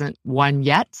 She hasn't won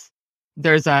yet.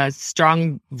 There's a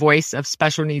strong voice of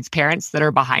special needs parents that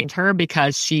are behind her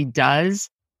because she does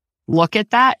look at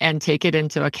that and take it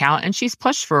into account. And she's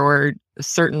pushed for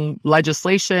certain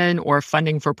legislation or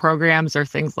funding for programs or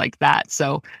things like that.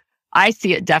 So I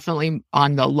see it definitely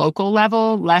on the local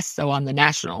level, less so on the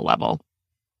national level.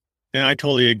 And I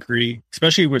totally agree,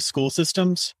 especially with school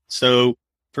systems. So,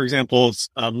 for example,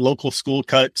 local school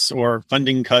cuts or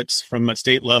funding cuts from a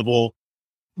state level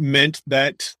meant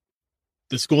that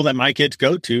the school that my kids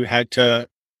go to had to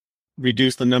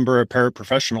reduce the number of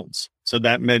paraprofessionals. So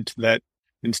that meant that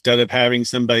instead of having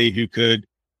somebody who could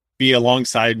be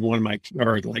alongside my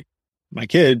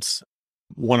kids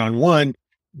one-on-one,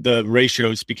 the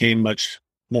ratios became much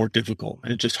more difficult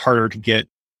and it's just harder to get.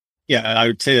 Yeah, I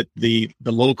would say that the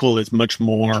local is much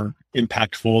more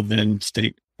impactful than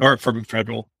state or from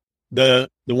federal. The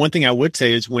one thing I would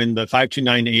say is when the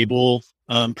 529 ABLE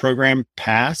program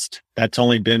passed, that's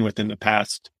only been within the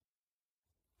past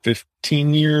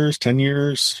 10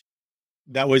 years.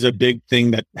 That was a big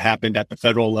thing that happened at the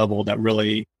federal level that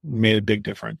really made a big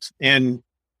difference. And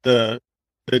the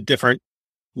different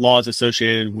laws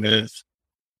associated with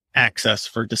access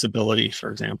for disability, for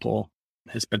example,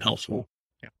 has been helpful.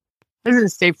 I was going to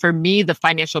say, for me, the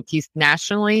financial piece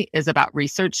nationally is about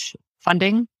research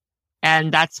funding.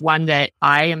 And that's one that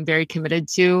I am very committed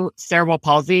to. Cerebral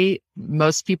palsy,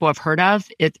 most people have heard of.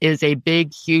 It is a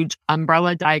big, huge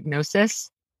umbrella diagnosis.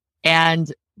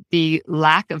 And the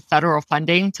lack of federal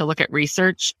funding to look at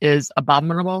research is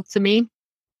abominable to me.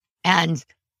 And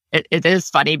it is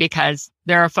funny because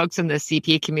there are folks in the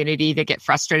CP community that get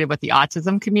frustrated with the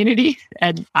autism community.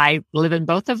 And I live in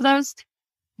both of those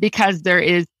because there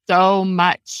is so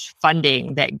much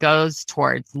funding that goes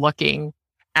towards looking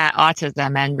at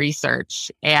autism and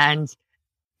research. And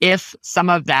if some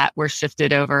of that were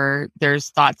shifted over, there's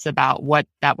thoughts about what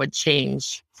that would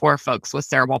change for folks with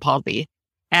cerebral palsy.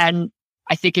 And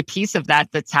I think a piece of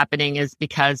that that's happening is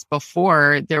because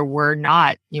before there were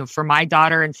not, for my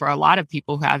daughter and for a lot of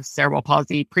people who have cerebral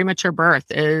palsy, premature birth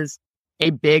is a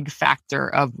big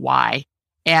factor of why.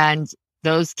 And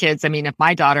those kids, if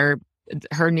my daughter,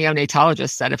 her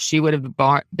neonatologist said if she would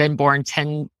have been born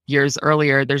 10 years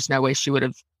earlier, there's no way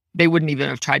they wouldn't even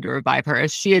have tried to revive her.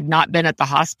 If she had not been at the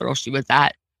hospital she was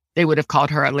at, they would have called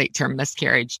her a late-term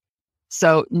miscarriage.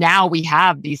 So now we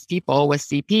have these people with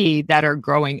CP that are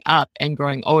growing up and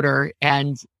growing older.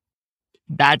 And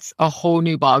that's a whole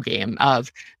new ballgame of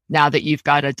now that you've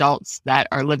got adults that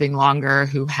are living longer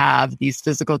who have these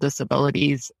physical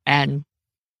disabilities and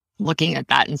looking at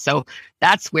that. And so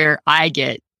that's where I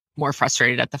get more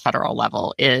frustrated at the federal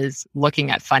level is looking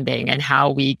at funding and how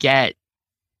we get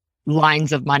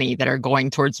lines of money that are going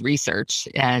towards research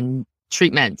and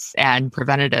treatments and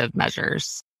preventative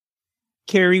measures.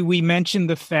 Kerry, we mentioned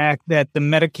the fact that the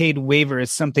Medicaid waiver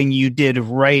is something you did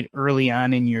right early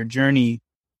on in your journey.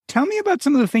 Tell me about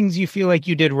some of the things you feel like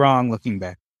you did wrong looking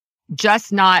back.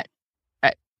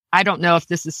 I don't know if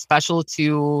this is special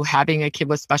to having a kid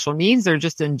with special needs or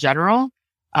just in general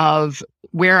of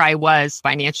where I was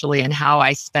financially and how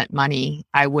I spent money.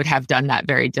 I would have done that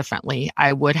very differently.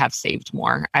 I would have saved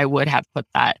more. I would have put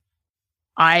that.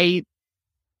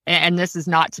 And this is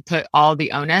not to put all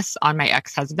the onus on my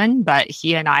ex-husband, but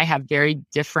he and I have very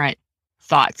different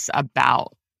thoughts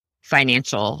about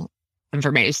financial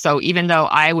information. So even though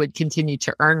I would continue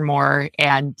to earn more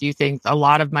and do things, a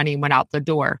lot of money went out the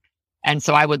door. And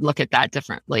so I would look at that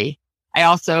differently. I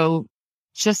also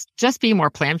just be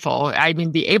more planful.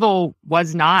 The ABLE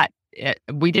was not,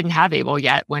 we didn't have ABLE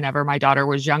yet whenever my daughter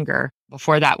was younger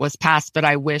before that was passed, but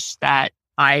I wish that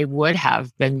I would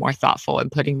have been more thoughtful in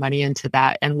putting money into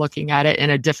that and looking at it in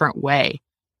a different way.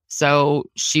 So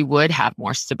she would have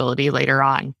more stability later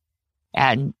on.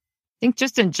 And I think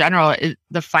just in general,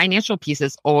 the financial piece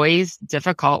is always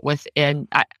difficult within,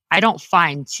 I don't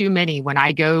find too many when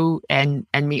I go and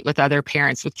meet with other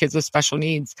parents with kids with special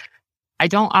needs. I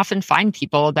don't often find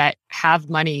people that have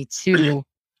money to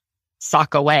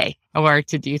sock away or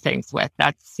to do things with.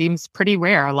 That seems pretty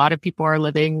rare. A lot of people are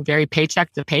living very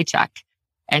paycheck to paycheck.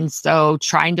 And so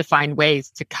trying to find ways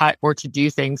to cut or to do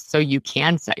things so you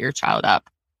can set your child up.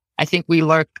 I think we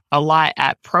look a lot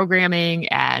at programming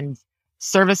and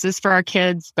services for our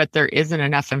kids, but there isn't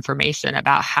enough information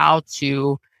about how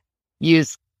to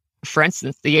use, for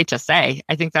instance, the HSA.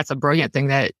 I think that's a brilliant thing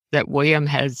that William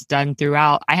has done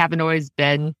throughout. I haven't always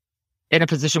been in a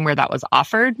position where that was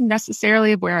offered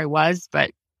necessarily where I was,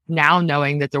 but now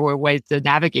knowing that there were ways to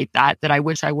navigate that I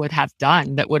wish I would have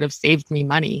done that would have saved me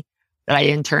money that I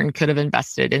in turn could have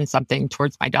invested in something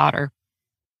towards my daughter.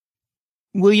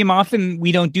 William, often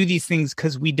we don't do these things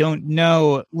because we don't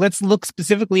know. Let's look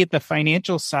specifically at the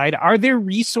financial side. Are there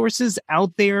resources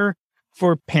out there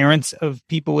for parents of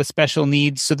people with special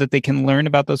needs so that they can learn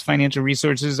about those financial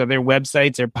resources? Are there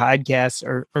websites or podcasts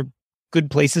or good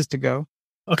places to go?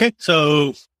 Okay.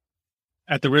 So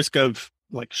at the risk of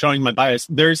like showing my bias,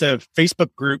 there's a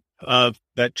Facebook group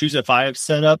that Choose FI have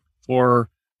set up for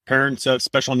parents of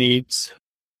special needs.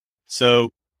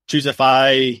 So Choose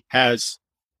FI has,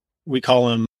 we call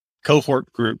them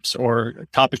cohort groups or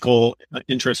topical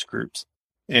interest groups.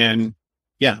 And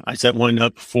yeah, I set one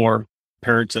up for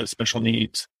parents of special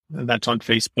needs, and that's on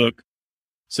Facebook.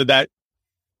 So that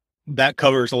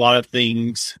covers a lot of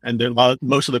things. And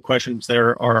most of the questions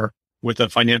there are with a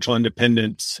financial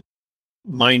independence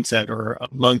mindset or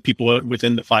among people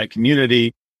within the FI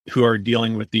community who are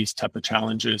dealing with these type of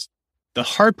challenges. The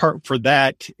hard part for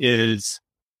that is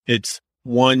it's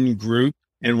one group.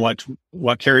 And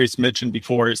what Kerry has mentioned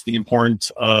before is the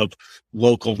importance of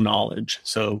local knowledge.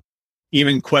 So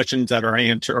even questions that are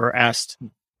answered or asked,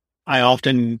 I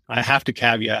have to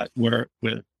caveat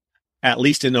with at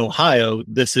least in Ohio,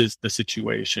 this is the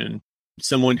situation.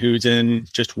 Someone who's in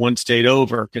just one state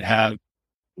over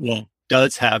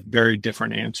does have very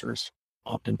different answers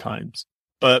oftentimes.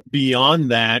 But beyond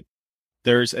that,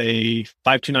 there's a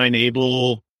 529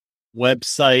 ABLE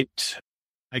website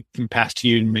I can pass to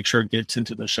you and make sure it gets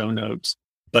into the show notes,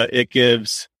 but it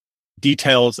gives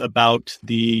details about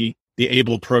the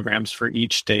ABLE programs for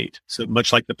each state. So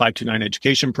much like the 529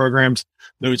 education programs,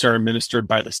 those are administered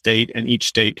by the state, and each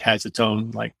state has its own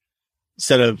like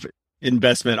set of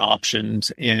investment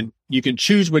options. And you can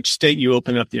choose which state you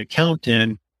open up the account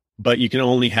in, but you can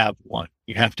only have one.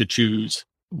 You have to choose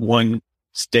one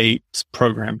state's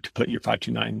program to put your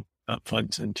 529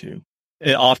 funds into.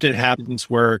 It often happens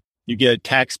where you get a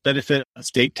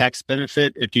state tax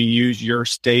benefit if you use your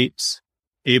state's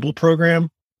ABLE program,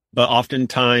 but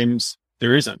oftentimes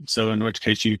there isn't. So in which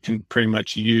case you can pretty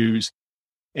much use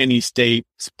any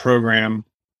state's program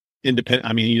independent.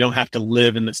 I mean, you don't have to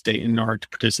live in the state in order to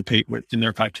participate in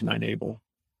their 529 ABLE.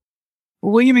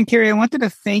 Well, William and Kerry, I wanted to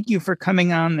thank you for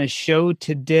coming on the show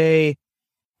today.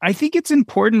 I think it's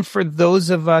important for those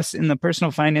of us in the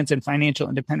personal finance and financial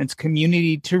independence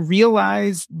community to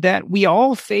realize that we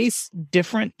all face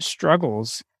different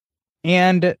struggles.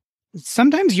 And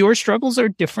sometimes your struggles are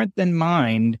different than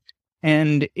mine.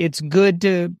 And it's good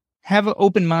to have an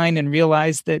open mind and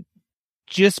realize that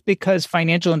just because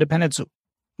financial independence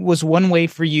was one way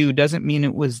for you doesn't mean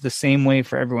it was the same way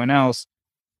for everyone else.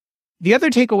 The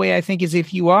other takeaway, I think, is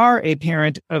if you are a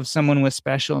parent of someone with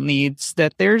special needs,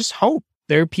 that there's hope.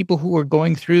 There are people who are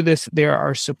going through this. There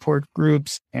are support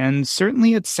groups. And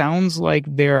certainly it sounds like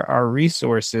there are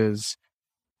resources.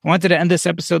 I wanted to end this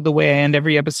episode the way I end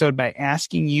every episode by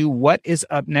asking you what is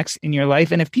up next in your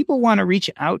life. And if people want to reach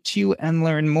out to you and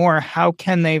learn more, how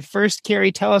can they? First,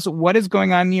 Kerry, tell us what is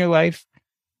going on in your life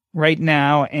right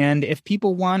now. And if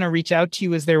people want to reach out to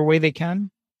you, is there a way they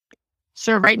can?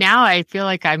 Sure. Right now, I feel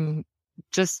like I'm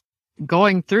just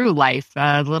going through life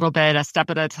a little bit, a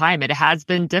step at a time. It has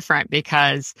been different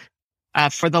because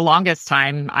for the longest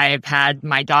time, I've had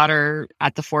my daughter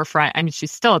at the forefront. I mean,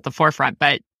 she's still at the forefront,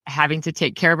 but having to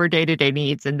take care of her day-to-day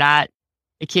needs. And that,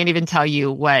 I can't even tell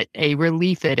you what a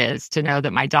relief it is to know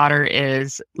that my daughter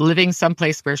is living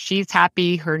someplace where she's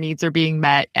happy, her needs are being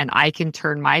met, and I can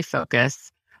turn my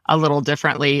focus a little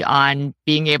differently on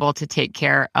being able to take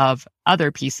care of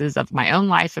other pieces of my own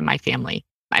life and my family.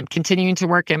 I'm continuing to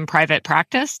work in private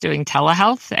practice doing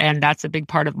telehealth, and that's a big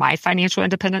part of my financial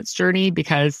independence journey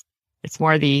because it's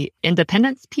more the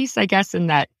independence piece, I guess, in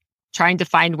that trying to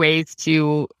find ways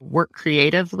to work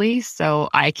creatively so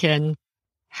I can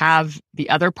have the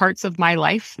other parts of my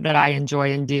life that I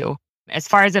enjoy and do. As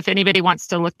far as if anybody wants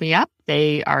to look me up,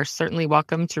 they are certainly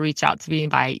welcome to reach out to me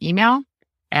by email.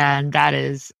 And that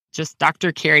is just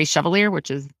Dr. Kerry Chevalier, which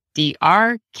is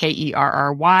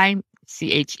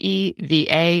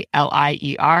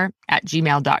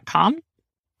drkerrychevalier@gmail.com.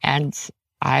 And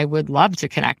I would love to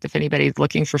connect if anybody's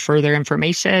looking for further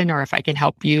information or if I can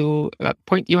help you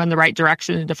point you in the right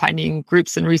direction into finding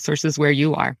groups and resources where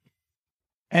you are.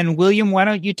 And William, why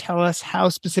don't you tell us how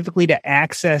specifically to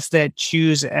access that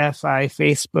Choose FI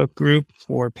Facebook group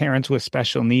for parents with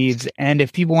special needs? And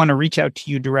if people want to reach out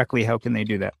to you directly, how can they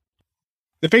do that?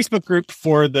 The Facebook group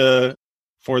for the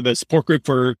support group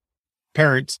for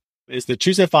parents is the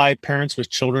Choose FI Parents with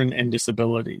Children and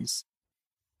Disabilities.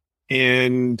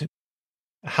 And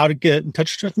how to get in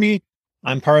touch with me,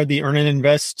 I'm part of the Earn and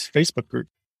Invest Facebook group.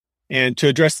 And to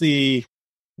address the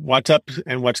what's up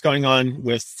and what's going on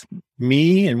with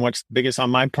me and what's biggest on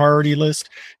my priority list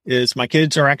is my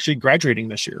kids are actually graduating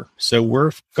this year. So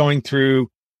we're going through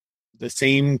the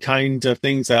same kinds of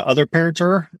things that other parents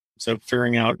are. So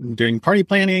figuring out and doing party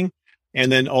planning,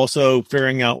 and then also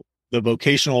figuring out the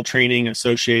vocational training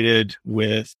associated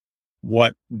with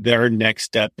what their next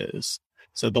step is.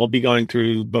 So they'll be going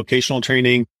through vocational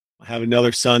training. I have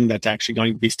another son that's actually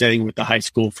going to be staying with the high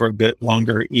school for a bit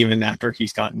longer, even after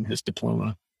he's gotten his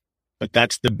diploma. But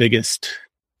that's the biggest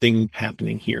thing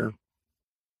happening here.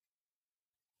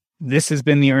 This has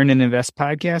been the Earn and Invest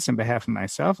podcast. On behalf of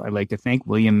myself, I'd like to thank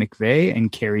William McVey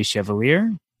and Kerry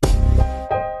Chevalier.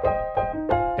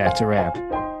 That's a wrap.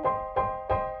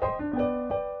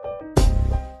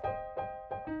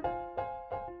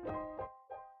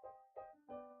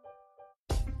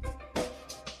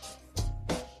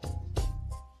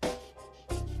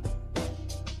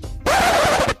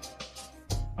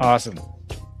 Awesome.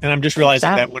 And I'm just realizing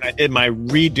that when I did my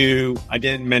redo, I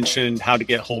didn't mention how to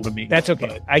get hold of me. That's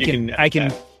okay. I can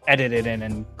edit it in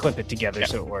and clip it together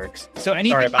so it works. So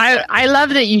I love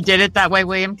that you did it that way,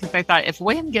 William, because I thought if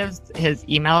William gives his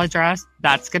email address,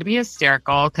 that's going to be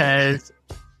hysterical because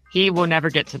he will never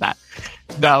get to that.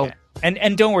 So. Okay.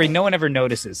 And don't worry, no one ever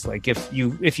notices. Like if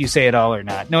you say it all or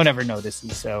not, no one ever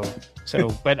notices. So,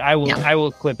 but I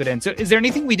will clip it in. So, is there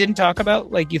anything we didn't talk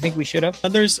about? Like you think we should have?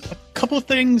 There's a couple of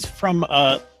things from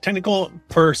technical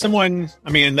for someone. I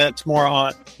mean, that's more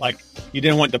on like you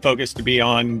didn't want the focus to be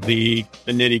on the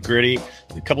nitty gritty.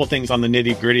 A couple of things on the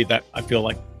nitty gritty that I feel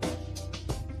like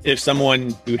if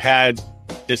someone who had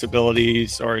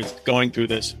disabilities or is going through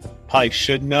this probably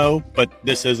should know, but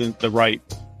this isn't the right.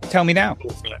 Tell me now. For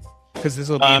that. Because this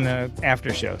will be in the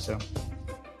after show. So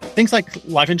things like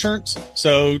life insurance.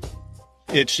 So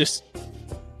it's just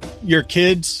your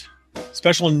kids,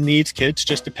 special needs kids,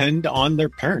 just depend on their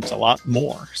parents a lot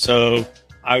more. So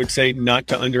I would say not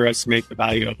to underestimate the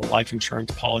value of a life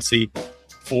insurance policy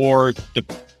for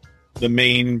the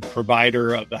main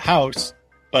provider of the house,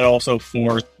 but also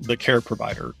for the care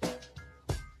provider.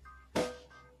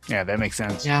 Yeah, that makes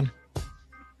sense. Yeah.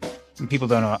 And people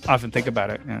don't often think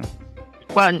about it. Yeah.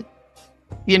 Well,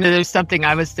 there's something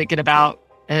I was thinking about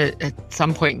at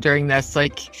some point during this,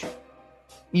 like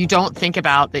you don't think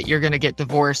about that you're going to get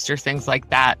divorced or things like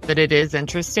that. But it is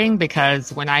interesting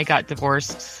because when I got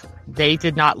divorced, they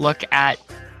did not look at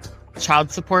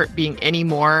child support being any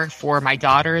more for my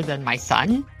daughter than my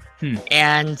son.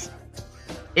 And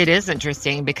it is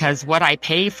interesting because what I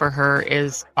pay for her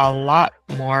is a lot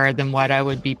more than what I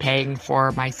would be paying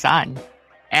for my son.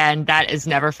 And that is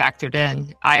never factored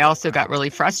in. I also got really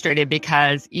frustrated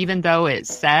because even though it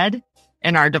said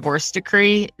in our divorce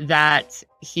decree that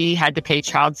he had to pay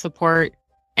child support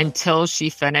until she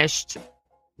finished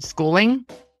schooling,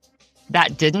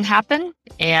 that didn't happen.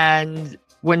 And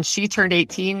when she turned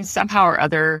 18, somehow or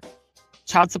other,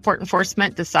 child support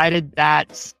enforcement decided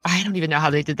that, I don't even know how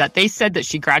they did that. They said that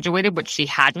she graduated, but she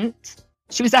hadn't.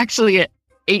 She was actually at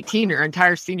 18 her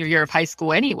entire senior year of high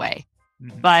school anyway.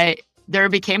 But there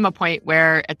became a point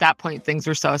where at that point, things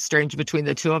were so estranged between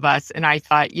the two of us. And I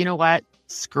thought, you know what?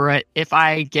 Screw it. If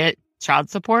I get child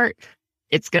support,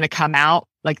 it's going to come out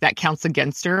like that counts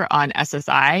against her on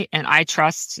SSI. And I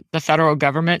trust the federal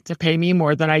government to pay me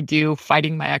more than I do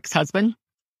fighting my ex-husband.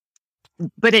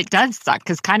 But it does suck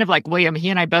because kind of like William, he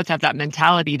and I both have that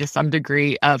mentality to some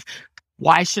degree of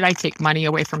why should I take money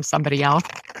away from somebody else?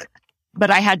 But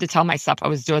I had to tell myself I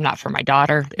was doing that for my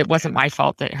daughter. It wasn't my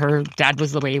fault that her dad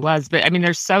was the way he was. But I mean,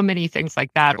 there's so many things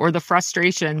like that, or the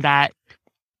frustration that,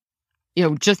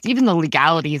 just even the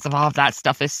legalities of all of that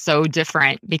stuff is so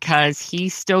different because he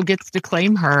still gets to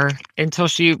claim her until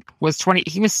she was 20.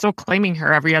 He was still claiming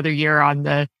her every other year on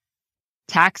the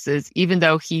taxes, even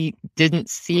though he didn't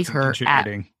see her at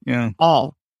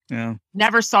all. Yeah.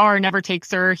 Never saw her, never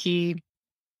takes her.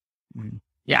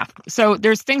 Yeah. So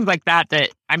there's things like that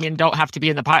I mean, don't have to be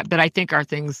in the pot, but I think are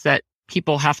things that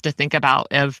people have to think about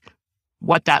of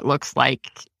what that looks like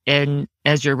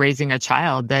as you're raising a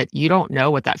child, that you don't know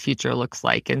what that future looks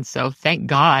like. And so thank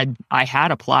God I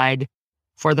had applied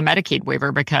for the Medicaid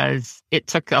waiver because it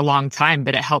took a long time,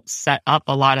 but it helped set up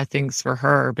a lot of things for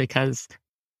her because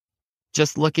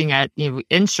just looking at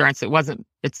insurance,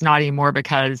 it's not anymore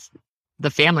because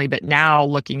the family, but now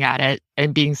looking at it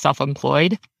and being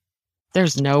self-employed,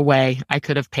 there's no way I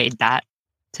could have paid that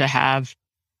to have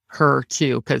her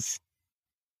too, because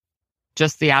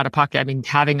just the out-of-pocket, I mean,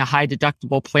 having a high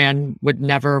deductible plan would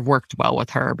never have worked well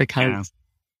with her because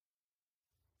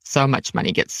so much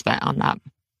money gets spent on that.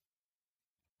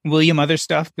 William, other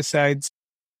stuff besides?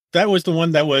 That was the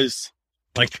one that was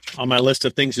like on my list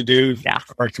of things to do, Yeah.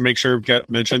 or to make sure get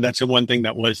mentioned. That's the one thing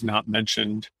that was not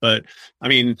mentioned. But I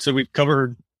mean, so we've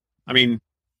covered. I mean,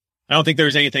 I don't think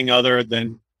there's anything other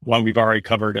than what we've already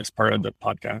covered as part of the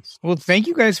podcast. Well, thank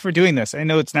you guys for doing this. I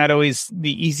know it's not always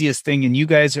the easiest thing, and you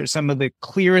guys are some of the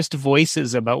clearest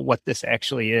voices about what this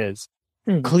actually is.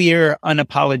 Clear,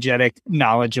 unapologetic,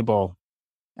 knowledgeable.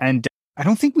 And I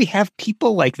don't think we have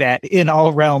people like that in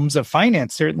all realms of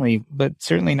finance, certainly, but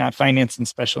certainly not finance and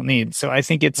special needs. So I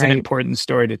think it's an important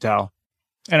story to tell.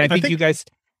 And I think you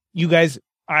guys,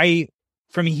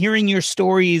 from hearing your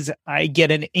stories, I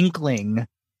get an inkling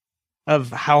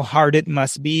of how hard it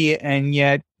must be. And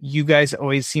yet you guys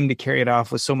always seem to carry it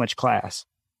off with so much class.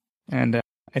 And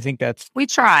I think we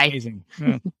try. Amazing.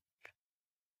 Yeah.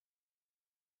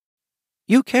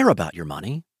 You care about your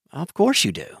money. Of course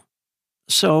you do.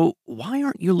 So why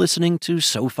aren't you listening to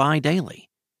SoFi Daily?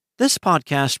 This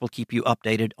podcast will keep you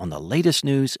updated on the latest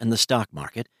news in the stock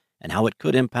market and how it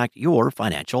could impact your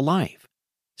financial life.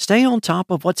 Stay on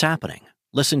top of what's happening.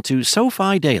 Listen to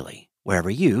SoFi Daily wherever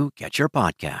you get your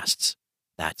podcasts.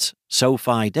 That's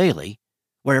SoFi Daily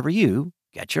wherever you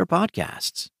get your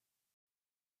podcasts.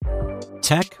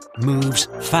 Tech moves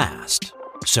fast,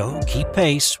 so keep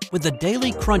pace with the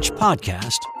Daily Crunch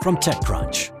podcast from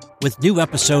TechCrunch. With new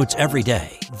episodes every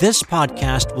day, this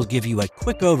podcast will give you a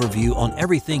quick overview on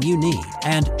everything you need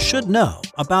and should know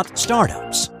about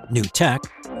startups, new tech,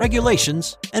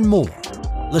 regulations, and more.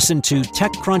 Listen to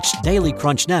TechCrunch Daily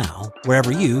Crunch now,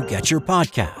 wherever you get your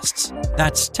podcasts.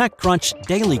 That's TechCrunch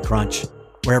Daily Crunch,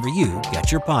 wherever you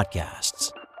get your podcasts.